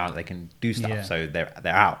infrastructures around. They can do stuff. So they're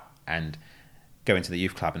out and going to the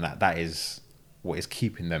youth club. And that is what is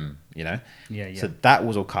keeping them, you know? Yeah. So that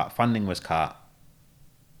was all cut. Funding was cut.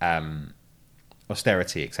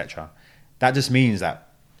 Austerity, etc. That just means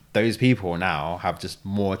that those people now have just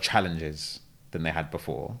more challenges than they had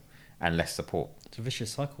before and less support. It's a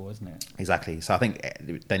vicious cycle, isn't it? Exactly. So I think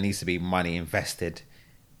there needs to be money invested,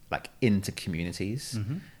 like, into communities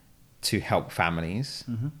to help families.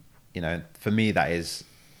 You know, for me, that is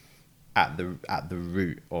at the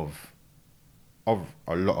root of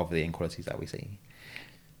a lot of the inequalities that we see.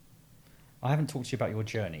 I haven't talked to you about your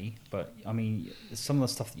journey, but I mean, some of the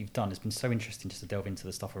stuff that you've done has been so interesting just to delve into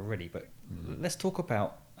the stuff already. But let's talk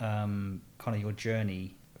about kind of your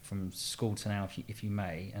journey from school to now, if you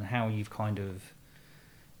may, and how you've kind of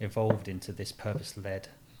evolved into this purpose-led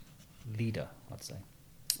leader, I'd say.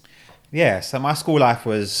 Yeah, so my school life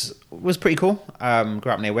was pretty cool.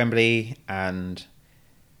 Grew up near Wembley and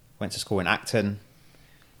went to school in Acton.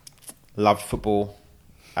 Loved football.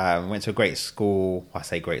 Went to a great school. I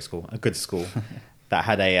say great school, a good school that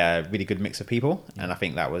had a really good mix of people, and I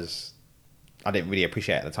think that was, I didn't really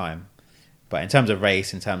appreciate it at the time, but in terms of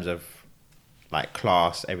race, in terms of like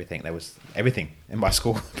class, everything, there was everything in my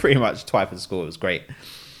school. Pretty much Twyford School. It was great.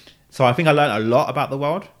 So I think I learned a lot about the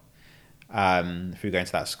world through going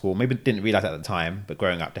to that school. Maybe didn't realize at the time, but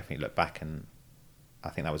growing up, definitely look back, and I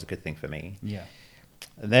think that was a good thing for me. Yeah.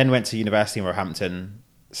 And then went to university in Roehampton.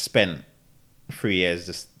 Spent 3 years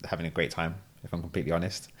just having a great time, if I'm completely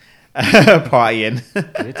honest. Partying,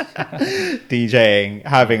 DJing,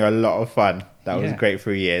 having a lot of fun. That was great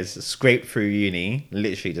 3 years. Scraped through uni,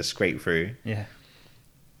 literally just scraped through. Yeah.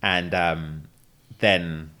 And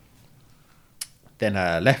then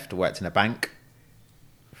left, worked in a bank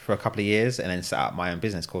for a couple of years, and then set up my own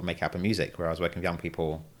business called Make It Happen Music, where I was working with young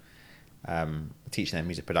people, teaching them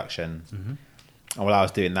music production. Mm-hmm. And while I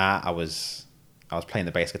was doing that, I was playing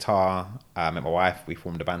the bass guitar. I met my wife. We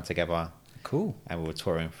formed a band together. Cool. And we were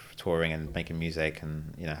touring and making music,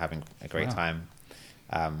 and having a great time.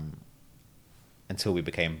 Until we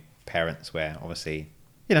became parents, where obviously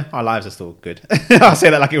our lives are still good. I'll say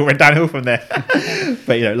that like it all went downhill from there.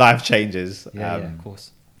 But life changes. Yeah, of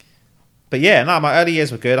course. But yeah, no, my early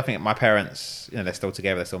years were good. I think my parents, they're still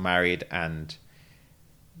together, they're still married, and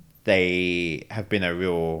they have been a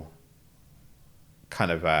real kind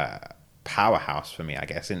of a powerhouse for me, I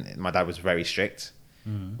guess. And my dad was very strict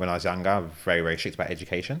when I was younger, very, very strict about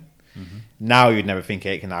education. Mm-hmm. Now you'd never think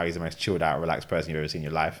it, and now he's the most chilled out, relaxed person you've ever seen in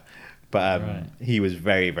your life. But he was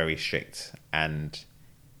very, very strict and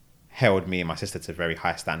held me and my sister to very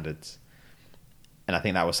high standards. And I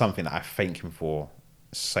think that was something that I thank him for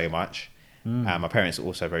so much. My parents are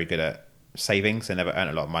also very good at savings. They never earned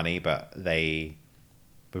a lot of money, but they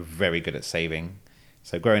were very good at saving.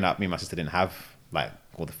 So growing up, me and my sister didn't have like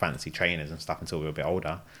all the fancy trainers and stuff until we were a bit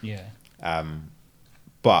older. Yeah.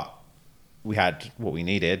 But we had what we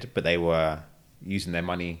needed, but they were using their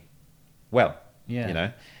money well.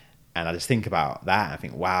 Yeah. And I just think about that and I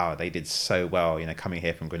think, wow, they did so well, coming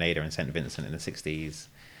here from Grenada and St. Vincent in the 60s.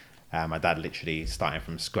 My dad literally starting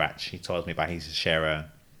from scratch. He told me about he used to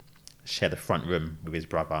share the front room with his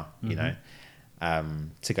brother,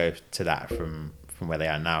 to go to that from where they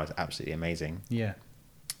are now is absolutely amazing. Yeah.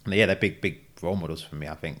 And they're big role models for me,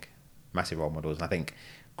 I think. Massive role models. And I think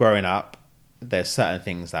growing up, there's certain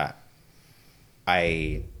things that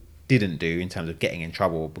I didn't do in terms of getting in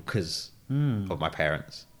trouble because of my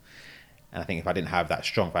parents. And I think if I didn't have that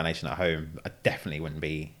strong foundation at home, I definitely wouldn't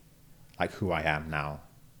be like who I am now.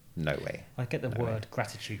 No way. I get the word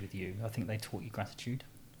gratitude with you. I think they taught you gratitude.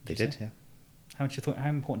 They did, yeah. How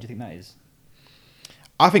important do you think that is?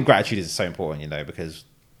 I think gratitude is so important, because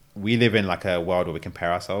we live in like a world where we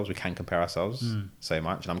compare ourselves. We can compare ourselves so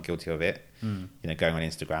much, and I'm guilty of it. Going on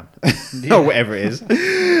Instagram or whatever it is,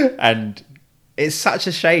 and it's such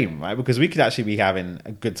a shame, right? Because we could actually be having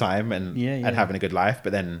a good time and having a good life,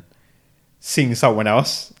 but then seeing someone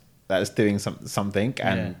else that's doing something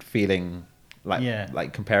and feeling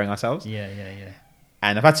like comparing ourselves. Yeah.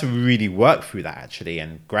 And I've had to really work through that actually,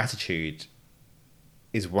 and gratitude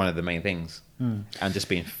is one of the main things. And just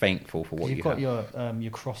being thankful for what you have. You've got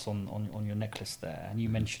your cross on your necklace there, and you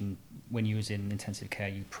mentioned when you was in intensive care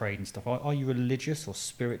you prayed and stuff. Are you religious or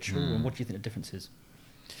spiritual, and what do you think the difference is?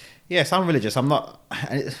 Yes, I'm religious. I'm not.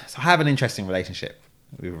 I have an interesting relationship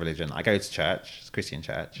with religion. I go to church, it's a Christian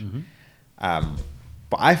church,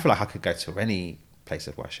 but I feel like I could go to any place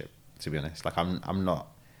of worship. To be honest, like I'm not.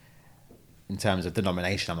 In terms of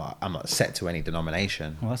denomination, I'm not set to any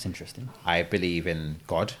denomination. Well, that's interesting. I believe in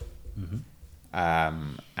God.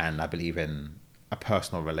 And I believe in a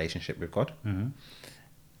personal relationship with God.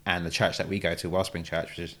 And the church that we go to, Wellspring Church,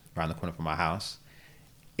 which is around the corner from my house,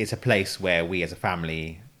 it's a place where we as a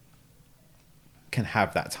family can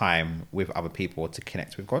have that time with other people to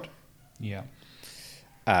connect with God. Yeah.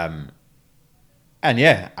 And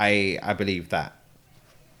I believe that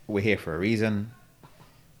we're here for a reason.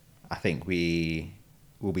 I think we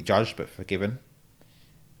will be judged but forgiven.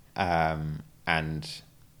 And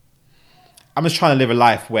I'm just trying to live a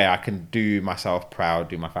life where I can do myself proud,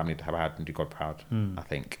 do my family proud, and do God proud, I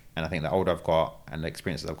think. And I think the older I've got and the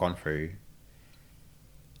experiences I've gone through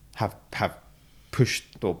have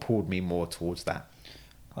pushed or pulled me more towards that.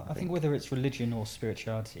 I think whether it's religion or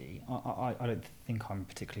spirituality, I don't think I'm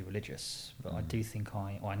particularly religious, but I do think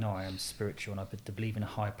I know I am spiritual, and I believe in a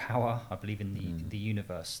higher power. I believe in the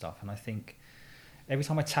universe stuff, and I think every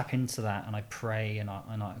time I tap into that and I pray and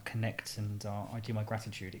I connect and I do my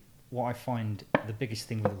gratitude, what I find the biggest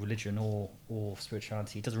thing with religion or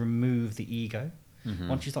spirituality, it does remove the ego. Mm-hmm.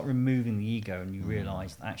 Once you start removing the ego and you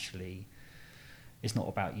realise that actually it's not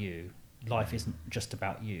about you, life isn't just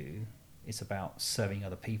about you, it's about serving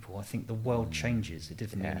other people, I think the world changes. It did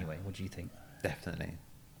for me anyway. What do you think? Definitely.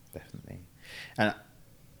 And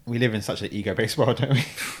we live in such an ego-based world, don't we?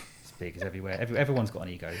 It's big, it's everywhere. Everyone's got an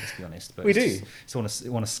ego, let's be honest. But We it's on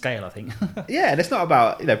a scale, I think. Yeah, and it's not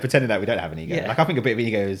about pretending that we don't have an ego. Yeah. Like I think a bit of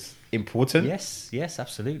ego is important. Yes,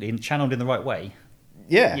 absolutely. And channeled in the right way.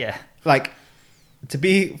 Yeah. Like to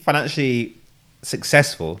be financially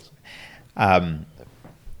successful,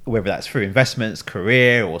 whether that's through investments,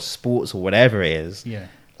 career, or sports, or whatever it is. Yeah.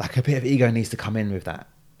 Like a bit of ego needs to come in with that.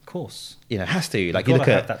 Of course. It has to. Like you you look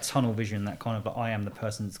have at that tunnel vision, that kind of like, I am the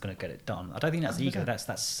person that's going to get it done. I don't think that's ego.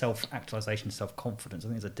 That's self-actualization, self-confidence. I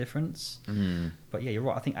think there's a difference. But yeah, you're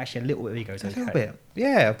right. I think actually a little bit of ego is okay. A little bit.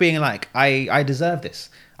 Yeah, being like, I deserve this.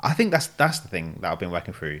 I think that's the thing that I've been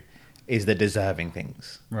working through, is the deserving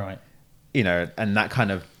things. Right. And that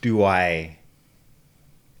kind of, do I,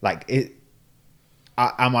 like,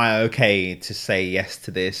 am I okay to say yes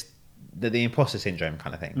to this? The imposter syndrome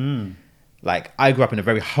kind of thing. Like, I grew up in my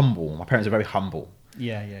parents are very humble.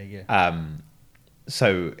 Yeah.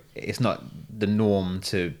 So it's not the norm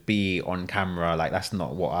to be on camera. Like, that's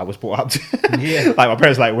not what I was brought up to. Yeah. Like, my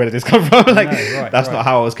parents were like, where did this come from? Like, No, that's not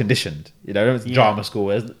how I was conditioned. It was drama school.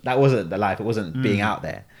 That wasn't the life. It wasn't being out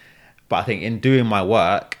there. But I think in doing my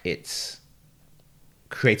work, it's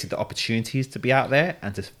created the opportunities to be out there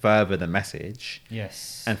and to further the message.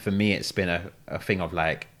 Yes. And for me, it's been a thing of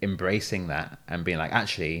like embracing that and being like,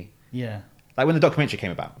 actually, yeah. Like when the documentary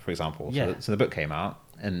came about, for example. Yeah. So the book came out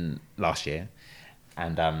last year,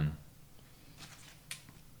 and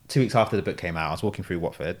 2 weeks after the book came out, I was walking through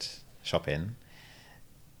Watford shopping,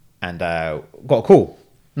 and got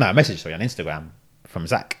a message on Instagram from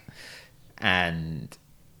Zach, and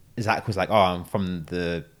Zach was like, "Oh, I'm from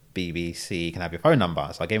the BBC. Can I have your phone number?"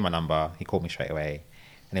 So I gave him my number. He called me straight away,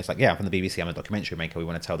 and he was like, "Yeah, I'm from the BBC. I'm a documentary maker. We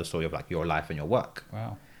want to tell the story of like your life and your work."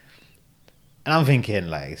 Wow. And I'm thinking,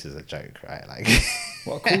 like, this is a joke, right? Like,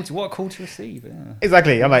 what a call to receive. Yeah.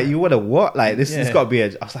 Exactly. I'm like, you want to what? Like, this has got to be I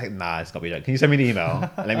was like, nah, it's got to be a joke. Can you send me an email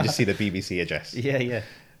and let me just see the BBC address? Yeah.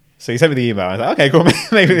 So he sent me the email. I was like, okay, cool.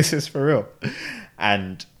 Maybe this is for real.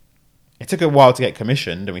 And it took a while to get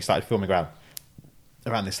commissioned, and we started filming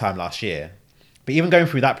around this time last year. But even going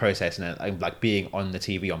through that process and like being on the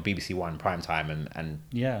TV on BBC One prime time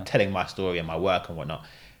and telling my story and my work and whatnot,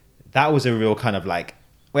 that was a real kind of like,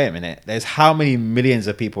 wait a minute, there's how many millions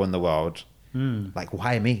of people in the world? Like,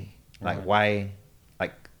 why me? Like, why?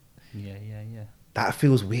 Like, yeah. That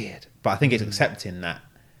feels weird. But I think it's accepting that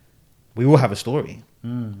we all have a story.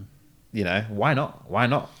 Why not? Why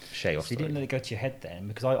not share your story? So you didn't let it go to your head then?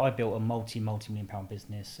 Because I built a multi-million pound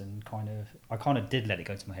business, and I kind of did let it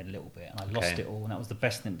go to my head a little bit, and I lost it all. And that was the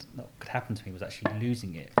best thing that could happen to me, was actually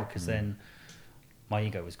losing it, because then my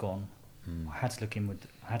ego was gone. I had to look inward.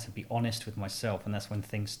 I had to be honest with myself, and that's when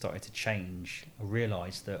things started to change. I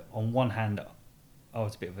realised that on one hand, I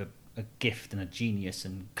was a bit of a gift and a genius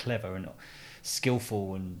and clever and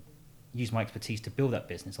skillful and use my expertise to build that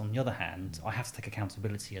business. On the other hand, I have to take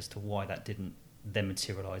accountability as to why that didn't then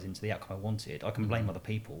materialise into the outcome I wanted. I can blame other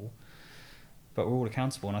people, but we're all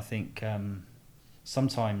accountable. And I think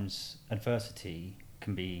sometimes adversity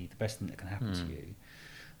can be the best thing that can happen to you.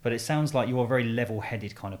 But it sounds like you're a very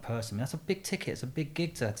level-headed kind of person. That's a big ticket. It's a big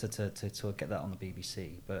gig to get that on the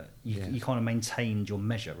BBC. But you kind of maintained your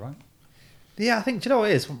measure, right? Yeah, I think, do you know what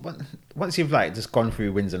it is? Once you've like just gone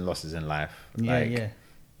through wins and losses in life, like,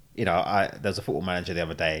 there was a football manager the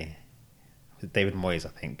other day, David Moyes, I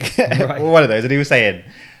think, one of those, and he was saying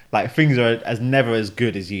like things are never as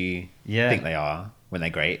good as you think they are when they're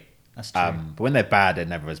great. That's true. But when they're bad, they're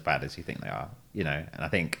never as bad as you think they are. And I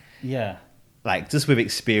think like just with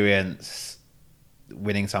experience,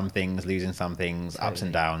 winning some things, losing some things, ups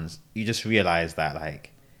and downs, you just realize that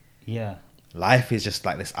like life is just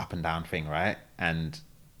like this up and down thing, right? And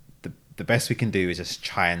the best we can do is just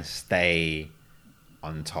try and stay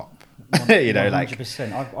on top.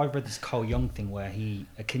 100%. I've read this Carl Jung thing where he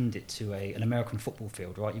akined it to an American football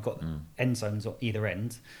field, right? You've got end zones at either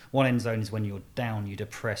end. One end zone is when you're down, you're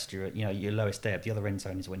depressed, you're at your lowest ebb. The other end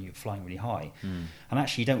zone is when you're flying really high. And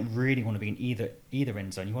actually, you don't really want to be in either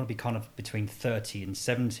end zone. You want to be kind of between 30 and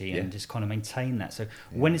 70 and just kind of maintain that. So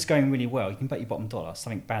when it's going really well, you can bet your bottom dollar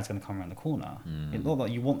something bad's going to come around the corner. It's not that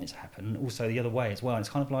you want it to happen. Also, the other way as well. And it's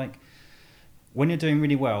kind of like, when you're doing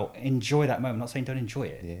really well, enjoy that moment. I'm not saying don't enjoy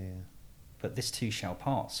it. But this too shall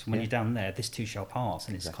pass. When you're down there, this too shall pass.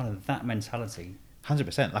 And it's kind of that mentality.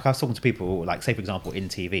 100%. Like I was talking to people, like say for example in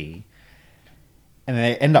TV, and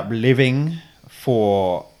they end up living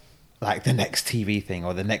for like the next TV thing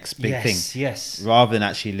or the next big thing. Yes. Rather than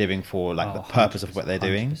actually living for like the purpose of what they're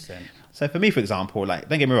doing. 100%. So for me, for example, like,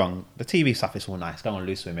 don't get me wrong, the TV stuff is all nice. Go on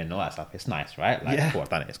Loose Women and all that stuff. It's nice, right? Like, cool, I've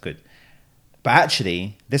done it. It's good. But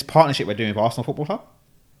actually, this partnership we're doing with Arsenal Football Club,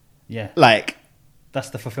 like, that's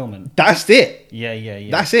the fulfillment. That's it. Yeah.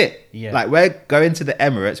 That's it. Yeah. Like, we're going to the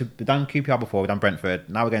Emirates. We've done QPR before. We've done Brentford.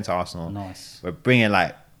 Now we're going to Arsenal. Nice. We're bringing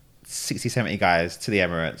like 60, 70 guys to the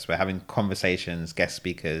Emirates. We're having conversations, guest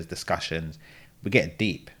speakers, discussions. We get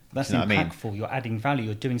deep. That's you know impactful. what I mean? You're adding value.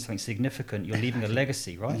 You're doing something significant. You're leaving a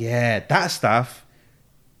legacy, right? Yeah, that stuff,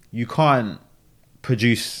 you can't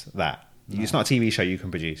produce that. No. It's not a TV show you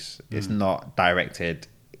can produce. It's not directed.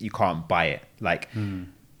 You can't buy it. Like,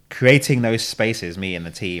 creating those spaces, me and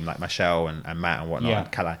the team, like Michelle and Matt and whatnot,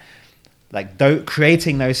 and Caroline, like,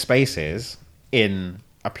 creating those spaces in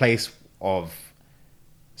a place of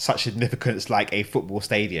such significance like a football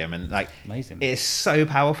stadium, and like, amazing. It's so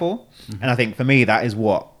powerful. And I think for me, that is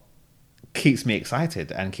what keeps me excited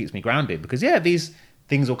and keeps me grounded, because these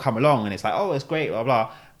things will come along and it's like, oh, it's great, blah blah,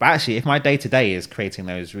 but actually if my day-to-day is creating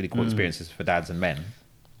those really cool experiences for dads and men,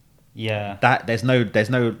 that there's no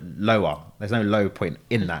low point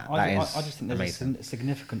in that. I just think there's amazing. A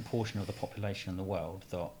significant portion of the population in the world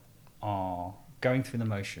that are going through the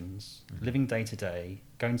motions, living day to day,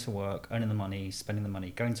 going to work, earning the money, spending the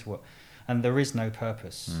money, going to work, and there is no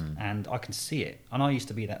purpose. And I can see it. And I used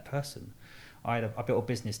to be that person. I built a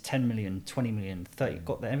business, 10 million, 20 million, 30.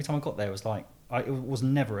 Got there. Every time I got there, it was like it was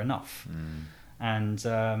never enough. And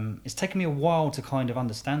it's taken me a while to kind of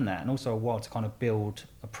understand that, and also a while to kind of build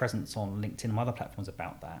a presence on LinkedIn and other platforms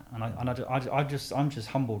about that. And I'm just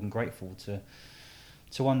humbled and grateful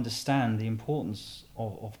to understand the importance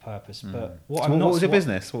of purpose. But what was your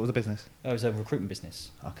business? What was the business? It was a recruitment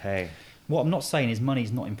business. Okay. What I'm not saying is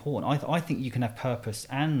money's not important. I think you can have purpose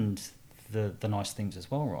and the nice things as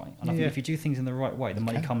well, right? And I think if you do things in the right way, the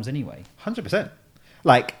money comes anyway. 100%.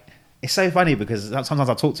 Like, it's so funny because sometimes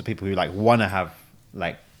I talk to people who like want to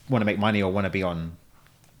make money or want to be on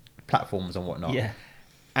platforms and whatnot. Yeah.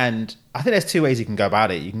 And I think there's two ways you can go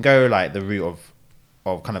about it. You can go like the route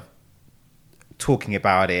of kind of talking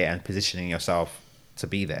about it and positioning yourself to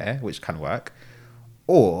be there, which can work,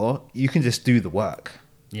 or you can just do the work.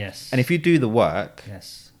 Yes. And if you do the work,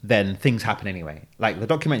 then things happen anyway. Like, the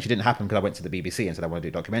documentary didn't happen because I went to the BBC and said I want to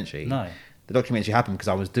do a documentary. No. The documentary happened because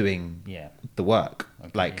I was doing the work.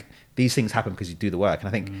 Okay. Like, these things happen because you do the work. And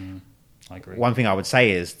I think I agree. One thing I would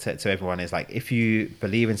say is to everyone is, like, if you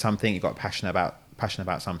believe in something, you've got passionate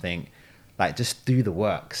about something, like, just do the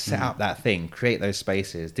work, set up that thing, create those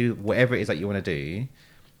spaces, do whatever it is that you want to do.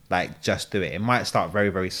 Like, just do it. It might start very,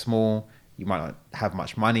 very small. You might not have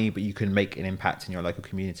much money, but you can make an impact in your local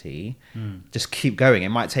community. Just keep going. It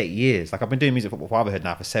might take years. Like, I've been doing Music Football Fatherhood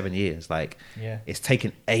now for 7 years. Like, it's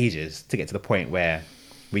taken ages to get to the point where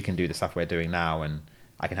we can do the stuff we're doing now, and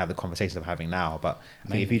I can have the conversations I'm having now. But I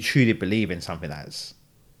think if you truly believe in something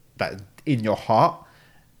that in your heart,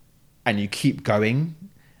 and you keep going,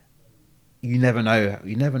 you never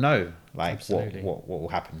know like what will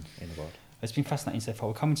happen in the world. It's been fascinating so far.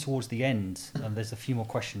 We're coming towards the end, and there's a few more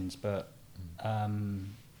questions, but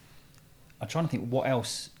I'm trying to think what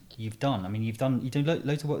else you've done. I mean, you do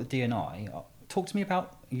loads of work with D&I. Talk to me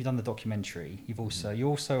about, you've done the documentary. You're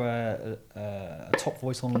also a top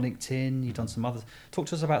voice on LinkedIn. You've done some others. Talk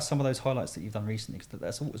to us about some of those highlights that you've done recently,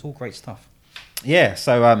 because it's all great stuff. Yeah,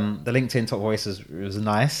 so the LinkedIn top voice was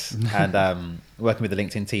nice, and working with the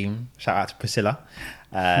LinkedIn team. Shout out to Priscilla,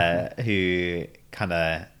 who kind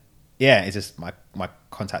of is just my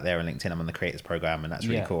contact there on LinkedIn. I'm on the creators program, and that's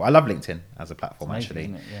really cool. I love LinkedIn as a platform, amazing, actually.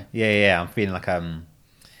 isn't it? Yeah. I'm feeling like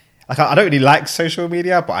I don't really like social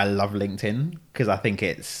media, but I love LinkedIn because I think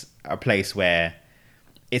it's a place where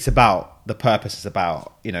it's about the purpose. It's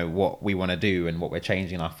about, what we want to do and what we're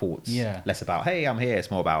changing our thoughts. Yeah. Less about, hey, I'm here. It's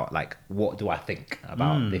more about, like, what do I think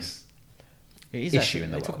about this issue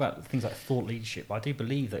in the world. They talk about things like thought leadership. I do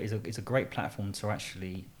believe that it's a great platform to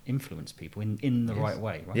actually influence people in the right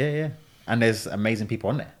way. Right? Yeah. And there's amazing people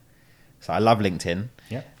on there. So I love LinkedIn.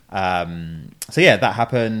 Yeah. That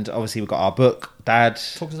happened. Obviously, we've got our book, Dad.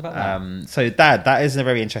 Talk to us about that. So Dad, that is a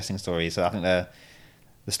very interesting story. So I think the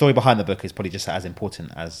story behind the book is probably just as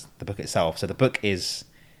important as the book itself. So the book is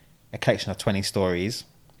a collection of 20 stories,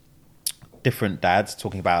 different dads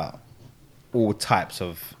talking about all types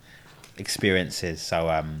of experiences.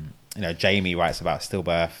 So, Jamie writes about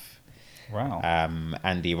stillbirth. Wow.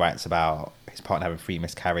 Andy writes about his partner having 3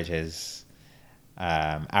 miscarriages.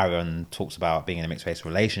 Aaron talks about being in a mixed race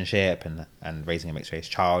relationship and raising a mixed race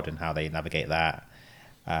child and how they navigate that.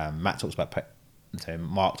 Matt talks about So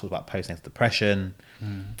Mark talks about postnatal depression.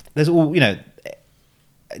 There's all, you know,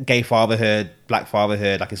 gay fatherhood, black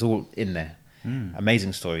fatherhood, like it's all in there.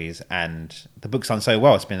 Amazing stories, and the book's done so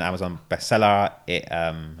well. It's been an Amazon bestseller. It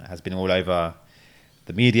has been all over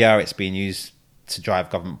the media. It's been used to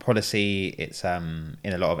drive government policy. It's in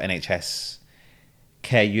a lot of NHS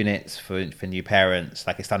care units for new parents.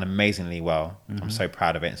 Like, it's done amazingly well. I'm so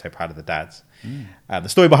proud of it and so proud of the dads. The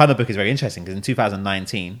story behind the book is very interesting because in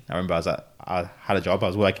 2019, I remember I had a job. I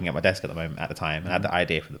was working at my desk at the time, and I had the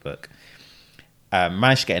idea for the book.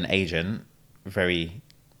 Managed to get an agent very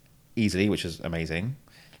easily, which was amazing.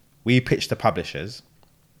 We pitched to publishers,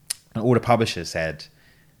 and all the publishers said,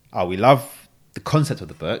 "Oh, we love the concept of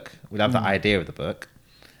the book. We love the idea of the book,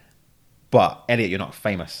 but Elliot, you're not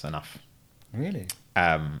famous enough." Really?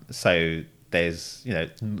 So there's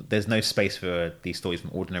no space for these stories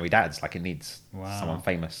from ordinary dads. Like, it needs someone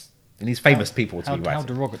famous. It needs famous people to be writing. How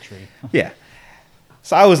derogatory. Yeah.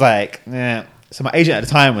 So I was like, yeah. So my agent at the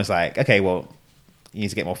time was like, okay, well, you need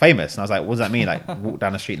to get more famous. And I was like, what does that mean? Like, walk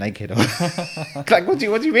down the street naked? Or like, what do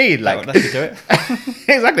you mean? Like, Let's do it.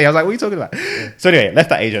 Exactly. I was like, what are you talking about? So anyway, left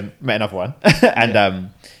that agent, met another one,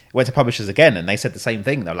 and went to publishers again, and they said the same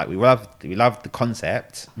thing. They're like, we love the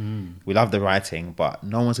concept, we love the writing, but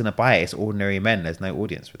no one's going to buy it. It's ordinary men. There's no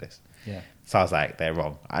audience for this. Yeah. So I was like, they're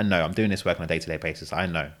wrong. I know. I'm doing this work on a day-to-day basis. I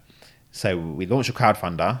know. So we launched a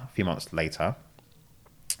crowdfunder a few months later.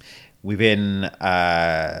 Within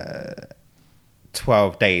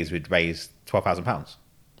 12 days, we'd raised £12,000,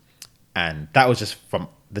 and that was just from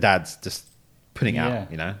the dads just putting it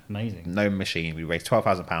out. You know, amazing. No machine. We raised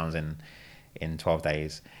 £12,000 in 12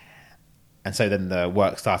 days. And so then the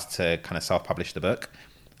work started to kind of self-publish the book.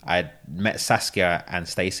 I met Saskia and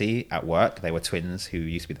Stacey at work. They were twins who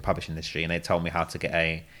used to be in the publishing industry, and they told me how to get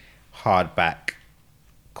a hardback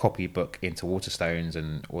copy book into Waterstones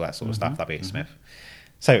and all that sort of stuff, W. Smith.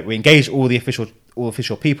 So we engaged all the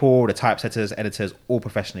official people, the typesetters, editors, all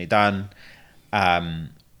professionally done, and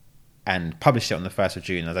published it on the 1st of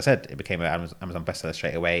June. As I said, it became an Amazon bestseller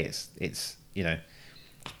straight away. It's you know,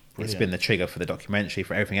 Brilliant. It's been the trigger for the documentary,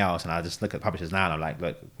 for everything else. And I just look at publishers now and I'm like,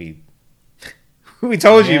 look, we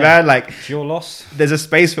told you, man. Like, it's your loss. There's a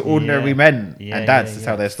space for ordinary men and dads to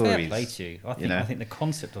tell their stories. Fair play to you. I think the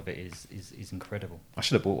concept of it is incredible. I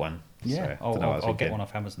should have bought one. Yeah, I'll get one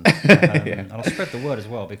off Amazon. And I'll spread the word as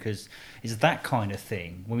well, because it's that kind of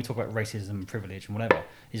thing, when we talk about racism and privilege and whatever,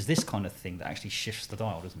 is this kind of thing that actually shifts the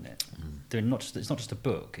dial, doesn't it? It's not just a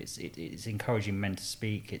book. It's encouraging men to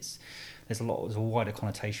speak. There's a wider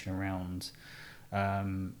connotation around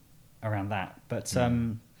that. But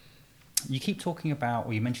you keep talking about,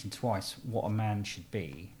 or you mentioned twice, what a man should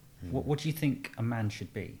be. What do you think a man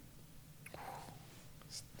should be?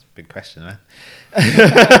 It's a big question, man.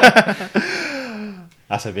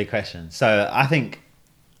 That's a big question. So I think,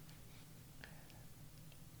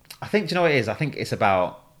 do you know what it is? I think it's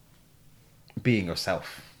about being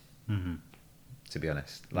yourself, to be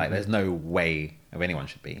honest. Like, there's no way of anyone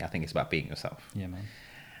should be. I think it's about being yourself. Yeah, man.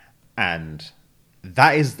 And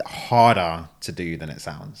that is harder to do than it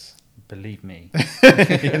sounds. Believe me.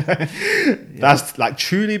 That's like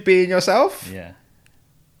truly being yourself. Yeah.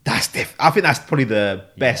 I think that's probably the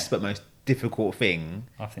best but most difficult thing.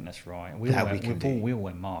 I think that's right. We all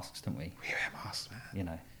wear masks, don't we? We wear masks, man. You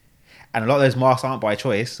know. And a lot of those masks aren't by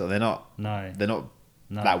choice, so they're not. No. They're not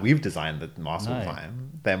like we've designed the masks all the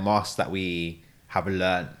time. They're masks that we have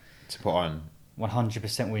learned to put on.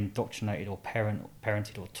 100% we're indoctrinated or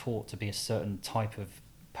parented or taught to be a certain type of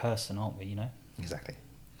person, aren't we? You know. Exactly.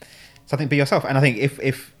 So I think be yourself, and I think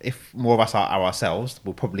if more of us are ourselves,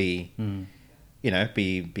 we'll probably,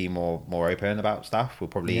 be more open about stuff. We'll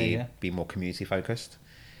probably be more community focused.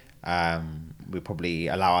 We'll probably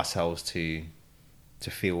allow ourselves to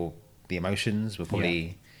feel the emotions. We'll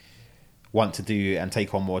probably want to do and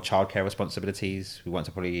take on more childcare responsibilities. We want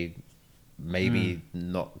to probably maybe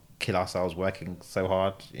not kill ourselves working so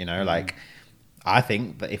hard. You know, like, I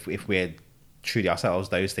think that if we're truly ourselves,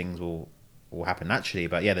 those things will happen naturally.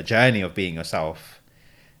 But yeah, the journey of being yourself,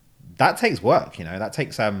 that takes work. You know, that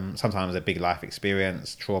takes sometimes a big life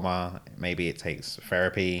experience, trauma. Maybe it takes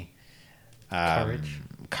therapy,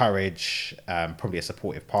 courage, probably a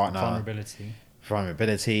supportive partner,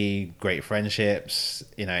 vulnerability, great friendships.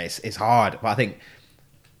 You know, it's hard, but I think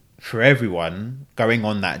for everyone, going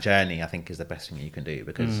on that journey, I think, is the best thing you can do,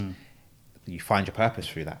 because you find your purpose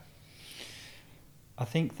through that. I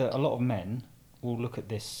think that a lot of men will look at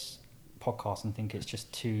this podcast and think it's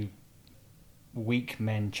just two weak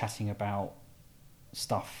men chatting about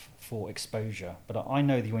stuff for exposure, but I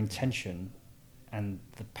know your intention and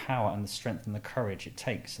the power and the strength and the courage it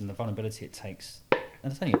takes and the vulnerability it takes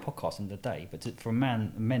and it's only a podcast in the day, but for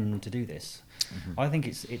men to do this, I think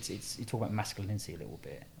it's you talk about masculinity a little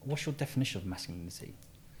bit. What's your definition of masculinity?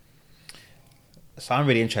 So I'm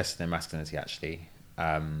really interested in masculinity, actually.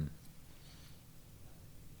 I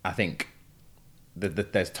think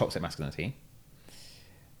there's toxic masculinity,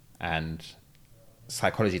 and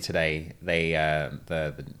Psychology Today, they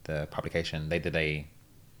the publication, they did a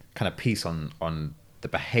kind of piece on the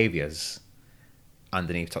behaviors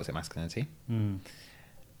underneath toxic masculinity, and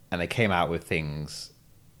they came out with things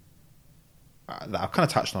that I've kind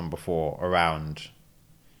of touched on before around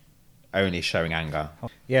only showing anger.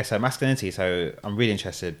 Yeah, so masculinity. So I'm really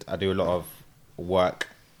interested. I do a lot of work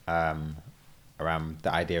around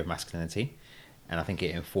the idea of masculinity, and I think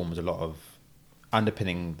it informs a lot of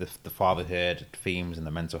underpinning the fatherhood themes and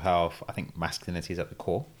the mental health. I think masculinity is at the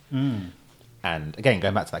core. And again,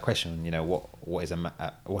 going back to that question,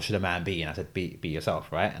 what should a man be? And I said, be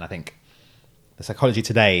yourself, right? And I think the Psychology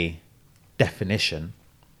Today definition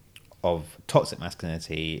of toxic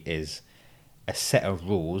masculinity is a set of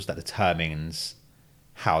rules that determines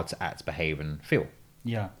how to act, behave, and feel.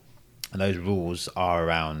 Yeah. And those rules are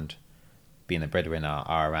around being a breadwinner,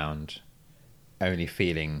 are around only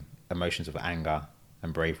feeling emotions of anger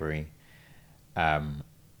and bravery, not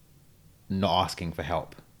asking for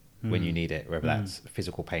help when you need it, whether that's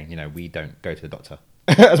physical pain. We don't go to the doctor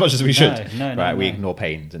as much as we should, right? We ignore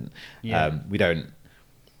pains, and we don't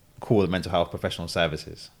call the mental health professional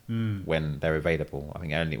services when they're available. I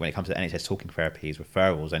think only when it comes to NHS talking therapies,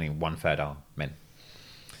 referrals, only 1/3 are men.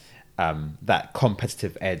 That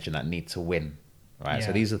competitive edge and that need to win, right? Yeah.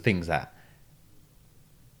 So these are things that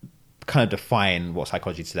kind of define what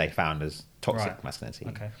Psychology Today found as toxic masculinity.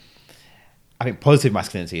 Okay. I think positive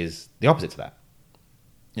masculinity is the opposite to that.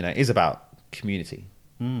 It is about community.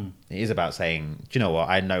 It is about saying, do you know what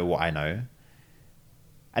I know,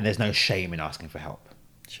 and there's no shame in asking for help.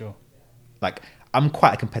 Sure. Like, I'm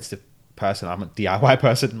quite a competitive person. I'm a DIY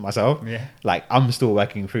person myself. Yeah. Like, I'm still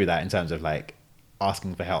working through that in terms of like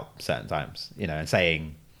asking for help certain times, and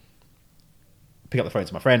saying, pick up the phone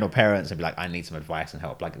to my friend or parents and be like, I need some advice and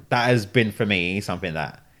help. Like, that has been for me something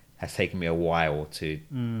that has taken me a while to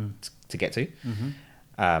get to.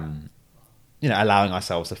 Allowing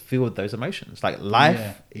ourselves to feel those emotions. Like,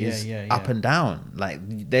 life is up and down. Like,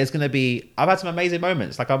 there's going to be, I've had some amazing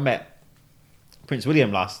moments. Like, I met Prince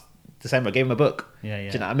William last December, gave him a book. Do you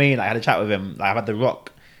know what I mean? Like, I had a chat with him. Like, I've had The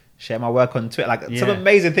Rock share my work on Twitter. Like, some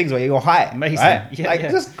amazing things where you're high. Amazing. Right?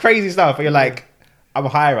 Just crazy stuff where you're like, I'm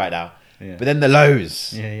high right now. Yeah. But then the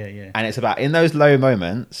lows. And it's about, in those low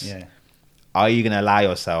moments, are you going to allow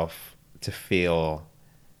yourself to feel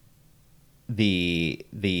the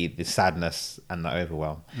sadness and the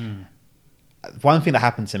overwhelm? One thing that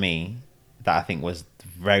happened to me that I think was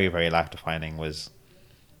very, very life-defining was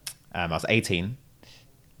I was 18,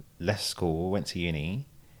 left school, went to uni,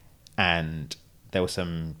 and there were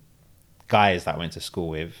some guys that I went to school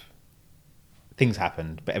with. Things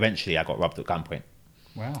happened, but eventually I got robbed at gunpoint.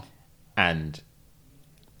 Wow. And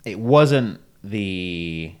it wasn't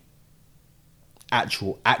the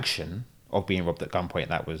actual action of being robbed at gunpoint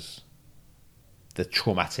that was the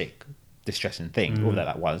traumatic, distressing thing, all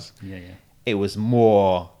that was. It was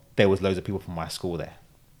more, there was loads of people from my school there.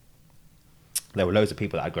 There were loads of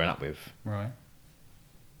people that I'd grown up with. Right.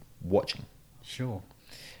 Watching. Sure.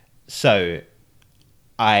 So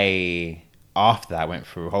after that, I went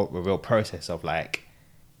through a real process of like,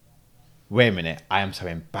 wait a minute, I am so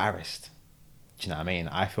embarrassed. Do you know what I mean?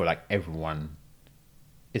 I feel like everyone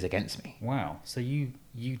is against me. Wow. So you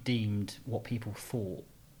deemed what people thought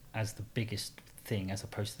as the biggest thing, as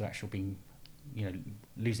opposed to actual being,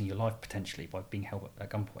 losing your life potentially by being held at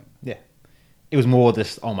gunpoint. Yeah. It was more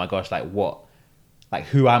this, oh my gosh,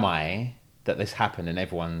 who am I that this happened and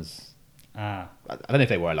everyone's, I don't know if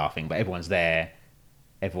they were laughing, but everyone's there,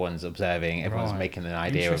 everyone's observing, everyone's making an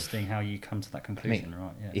idea of... Interesting how you come to that conclusion,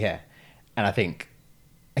 right? Yeah. And I think,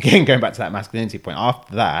 again, going back to that masculinity point,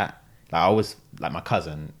 after that, I was, my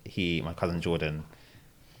cousin Jordan,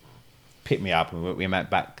 picked me up and we went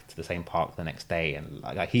back to the same park the next day, and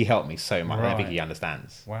he helped me so much. Right. I think he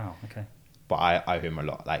understands. Wow. Okay. But I owe him a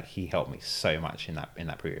lot. Like, he helped me so much in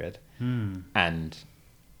that period. And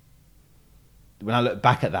when I look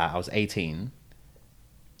back at that, I was 18.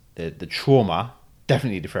 The trauma,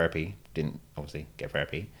 definitely needed therapy. Didn't obviously get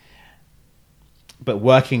therapy. But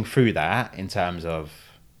working through that in terms of,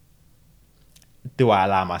 do I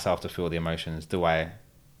allow myself to feel the emotions? Do I,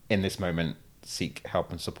 in this moment, seek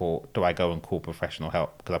help and support? Do I go and call professional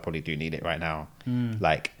help? Because I probably do need it right now.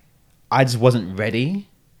 I just wasn't ready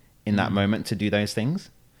in that moment to do those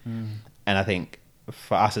things. And I think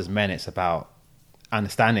for us as men, it's about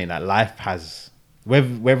understanding that life has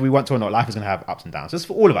whether we want to or not, life is going to have ups and downs. Just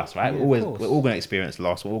for all of us, right? Yeah, we're all going to experience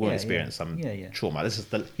loss. We're all going to experience some trauma. This is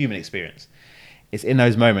the human experience. It's in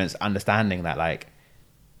those moments understanding that, like,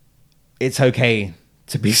 it's okay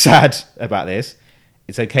to be sad about this.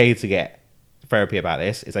 It's okay to get therapy about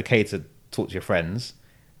this. It's okay to talk to your friends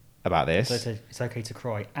about this. So it's okay to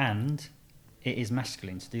cry, and it is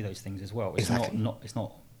masculine to do those things as well. It's Exactly. it's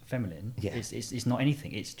not feminine. Yeah. It's not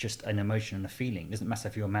anything. It's just an emotion and a feeling. It doesn't matter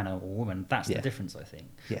if you're a man or a woman. That's the difference, I think.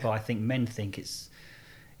 Yeah. But I think men think it's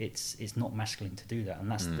not masculine to do that,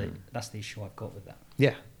 and that's the issue I've got with that.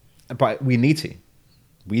 Yeah, but we need to,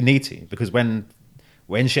 because when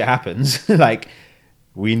shit happens, like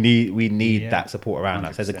we need that support around 100%.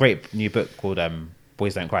 Us. There's a great new book called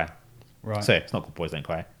Boys Don't Cry. Right. So it's not called Boys Don't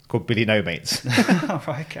Cry. It's called Billy No Mates.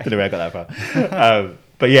 Right. Okay. Don't know where I got that from.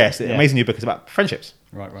 But yes, an amazing new book. It's about friendships.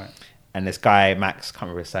 Right. And this guy Max, can't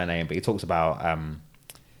remember his surname, but he talks about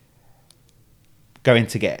going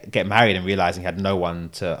to get married and realizing he had no one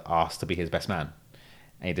to ask to be his best man.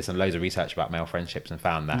 And he did some loads of research about male friendships and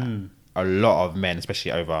found that a lot of men,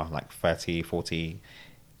 especially over like 30, 40,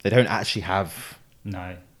 they don't actually have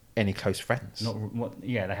any close friends.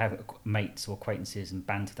 They have mates or acquaintances and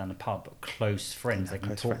banter down the pub, but close friends they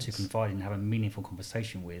can talk to, confide in, have a meaningful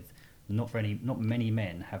conversation with. Not many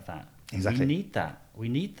men have that. Exactly. We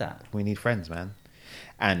need that. We need friends, man.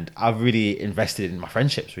 And I've really invested in my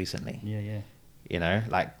friendships recently. Yeah. You know,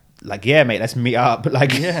 like yeah, mate, let's meet up.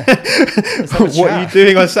 Like, what are you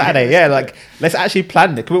doing on Saturday? Yeah, like, let's actually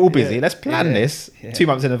plan it. We're all busy. Let's plan this 2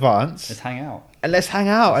 months in advance. Let's hang out. And let's hang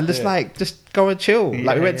out and just go and chill.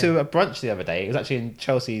 Like, we went to a brunch the other day. It was actually in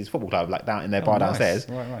Chelsea's football club, like down in their bar downstairs.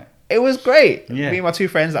 Right. It was great. Yeah. Me and my two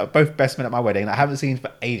friends, that were both best men at my wedding, that I haven't seen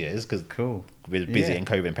for ages because we were busy in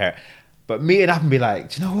COVID and parent. But meeting up and be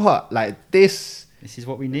like, do you know what? Like, this is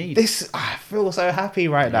what we need. I feel so happy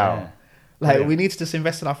right now. Like, we need to just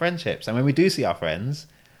invest in our friendships. And when we do see our friends,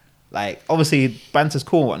 like, obviously banter's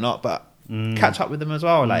cool and whatnot, but catch up with them as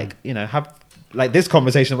well. Like, you know, have like this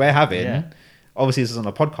conversation we're having. Yeah. Obviously this is on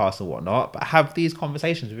a podcast or whatnot, but have these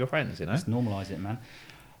conversations with your friends, you know? Just normalise it, man.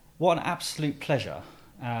 What an absolute pleasure.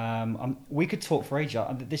 We could talk for ages.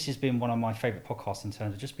 This has been one of my favourite podcasts in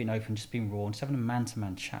terms of just being open, just being raw, and just having a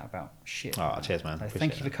man-to-man chat about shit. Oh, cheers, man. So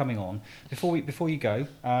thank you for coming on. Before you go,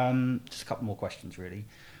 just a couple more questions, really.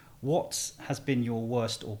 What has been your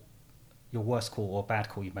worst call or bad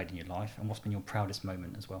call you've made in your life, and what's been your proudest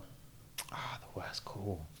moment as well? The worst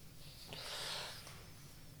call.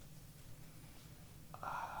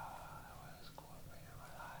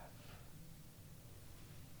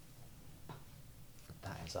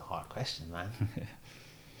 It's a hard question, man.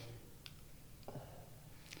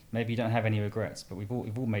 Maybe you don't have any regrets, but we've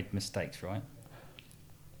all made mistakes, right?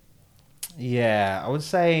 Yeah, I would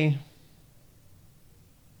say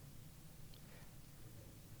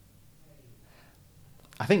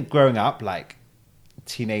I think growing up, like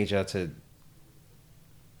teenager to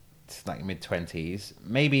like mid-20s,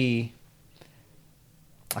 maybe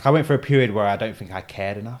like I went for a period where I don't think I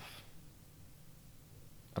cared enough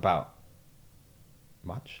about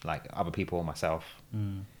much, like other people, myself,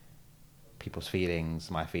 people's feelings,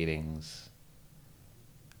 my feelings.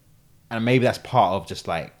 And maybe that's part of just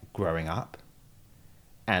like growing up.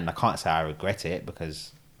 And I can't say I regret it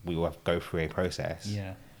because we will go through a process.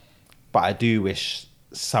 Yeah. But I do wish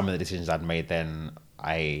some of the decisions I'd made then,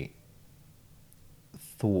 I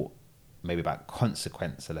thought maybe about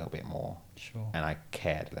consequence a little bit more. Sure. And I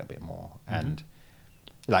cared a little bit more. And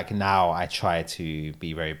like now I try to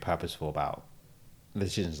be very purposeful about the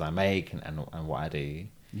decisions I make and what I do.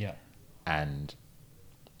 Yeah. And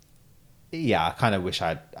yeah, I kind of wish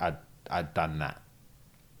I'd done that.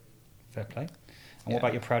 Fair play. And what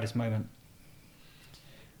about your proudest moment?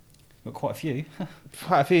 Got quite a few.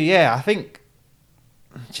 Quite a few, yeah. I think,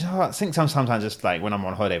 do you know what? I think sometimes just like when I'm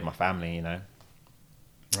on holiday with my family, you know.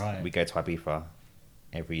 Right. We go to Ibiza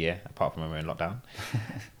every year, apart from when we're in lockdown.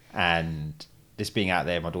 And just being out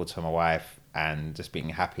there, my daughter and my wife, and just being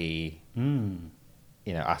happy,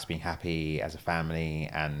 you know, us being happy as a family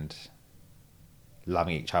and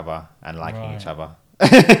loving each other and liking each other.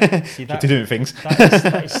 See, doing things.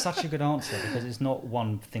 that is such a good answer because it's not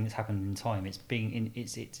one thing that's happened in time. It's being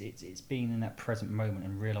in that present moment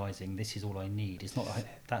and realizing this is all I need. It's not like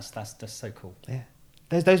that's so cool. Yeah,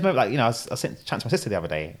 there's those moments like, you know, I was chatting to my sister the other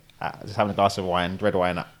day, just having a glass of wine, red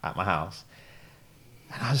wine at my house,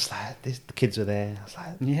 and I was just like, the kids were there. I was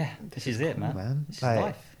like, yeah, this is it, cool, man. This like, is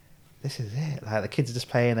life. This is it. Like the kids are just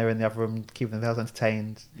playing. They're in the other room, keeping themselves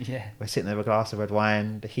entertained. Yeah, we're sitting there with a glass of red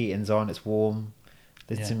wine. The heating's on. It's warm.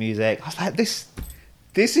 There's some music. I was like, this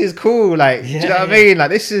is cool. Like, do you know what I mean? Like,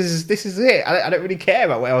 this is it. I don't really care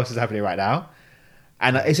about what else is happening right now.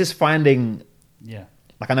 And it's just finding, Yeah.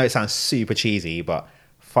 like, I know it sounds super cheesy, but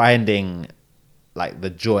finding like the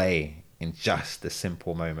joy in just the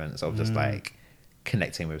simple moments of just like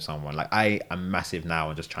connecting with someone. Like I am massive now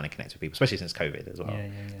on just trying to connect with people, especially since COVID as well. Yeah.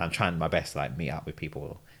 I'm trying my best to like meet up with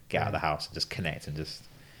people, get out of the house and just connect and just,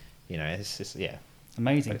 you know, it's just,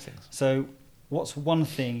 Amazing. those things. So what's one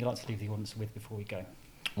thing you'd like to leave the audience with before we go?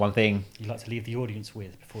 One thing You'd like to leave the audience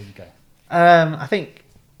with before you go? I think,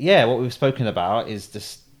 what we've spoken about is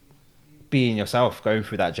just being yourself, going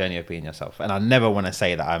through that journey of being yourself. And I never want to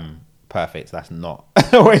say that I'm perfect. That's not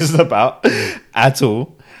what it's about at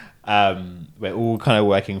all. We're all kind of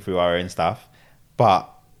working through our own stuff, but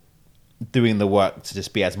doing the work to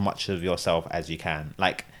just be as much of yourself as you can.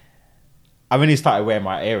 Like, I only started wearing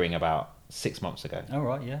my earring about 6 months ago. Oh,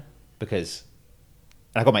 right, yeah. Because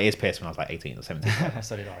I got my ears pierced when I was like 18 or 17.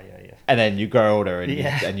 So did I, yeah. And then you grow older and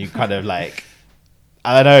you kind of like,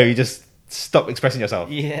 I don't know, you just stop expressing yourself.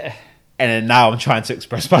 Yeah. And then now I'm trying to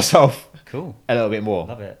express myself Cool. a little bit more.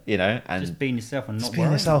 Love it. You know, and just being yourself and not just being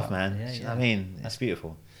worrying yourself, about it. man. Yeah, You know what I mean, it's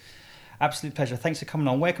beautiful. Absolute pleasure. Thanks for coming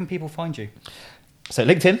on. Where can people find you? So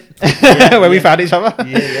LinkedIn, where we found each other.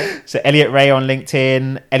 Yeah. So Elliot Rae on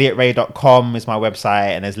LinkedIn. ElliotRae.com is my website,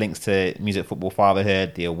 and there's links to Music, Football,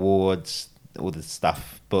 Fatherhood, the awards, all the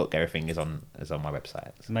stuff, book, everything is on my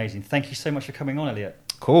website. It's amazing. Thank you so much for coming on, Elliot.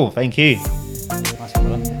 Cool, thank you. Nice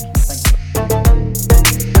one. Thanks.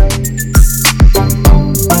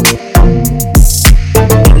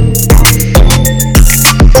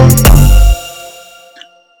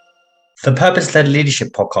 The Purpose-Led Leadership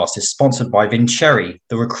podcast is sponsored by Vincherry,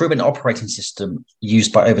 the recruitment operating system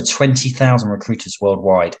used by over 20,000 recruiters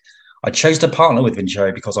worldwide. I chose to partner with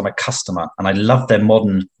Vincherry because I'm a customer and I love their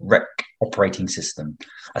modern rec operating system,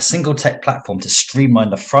 a single tech platform to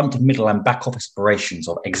streamline the front, middle and back office operations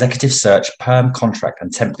of executive search, perm, contract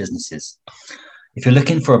and temp businesses. If you're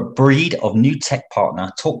looking for a breed of new tech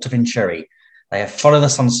partner, talk to Vincherry. They have Follow the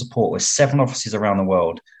Sun support with 7 offices around the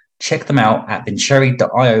world. Check them out at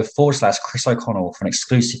vincherry.io/Chris O'Connell for an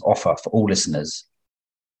exclusive offer for all listeners.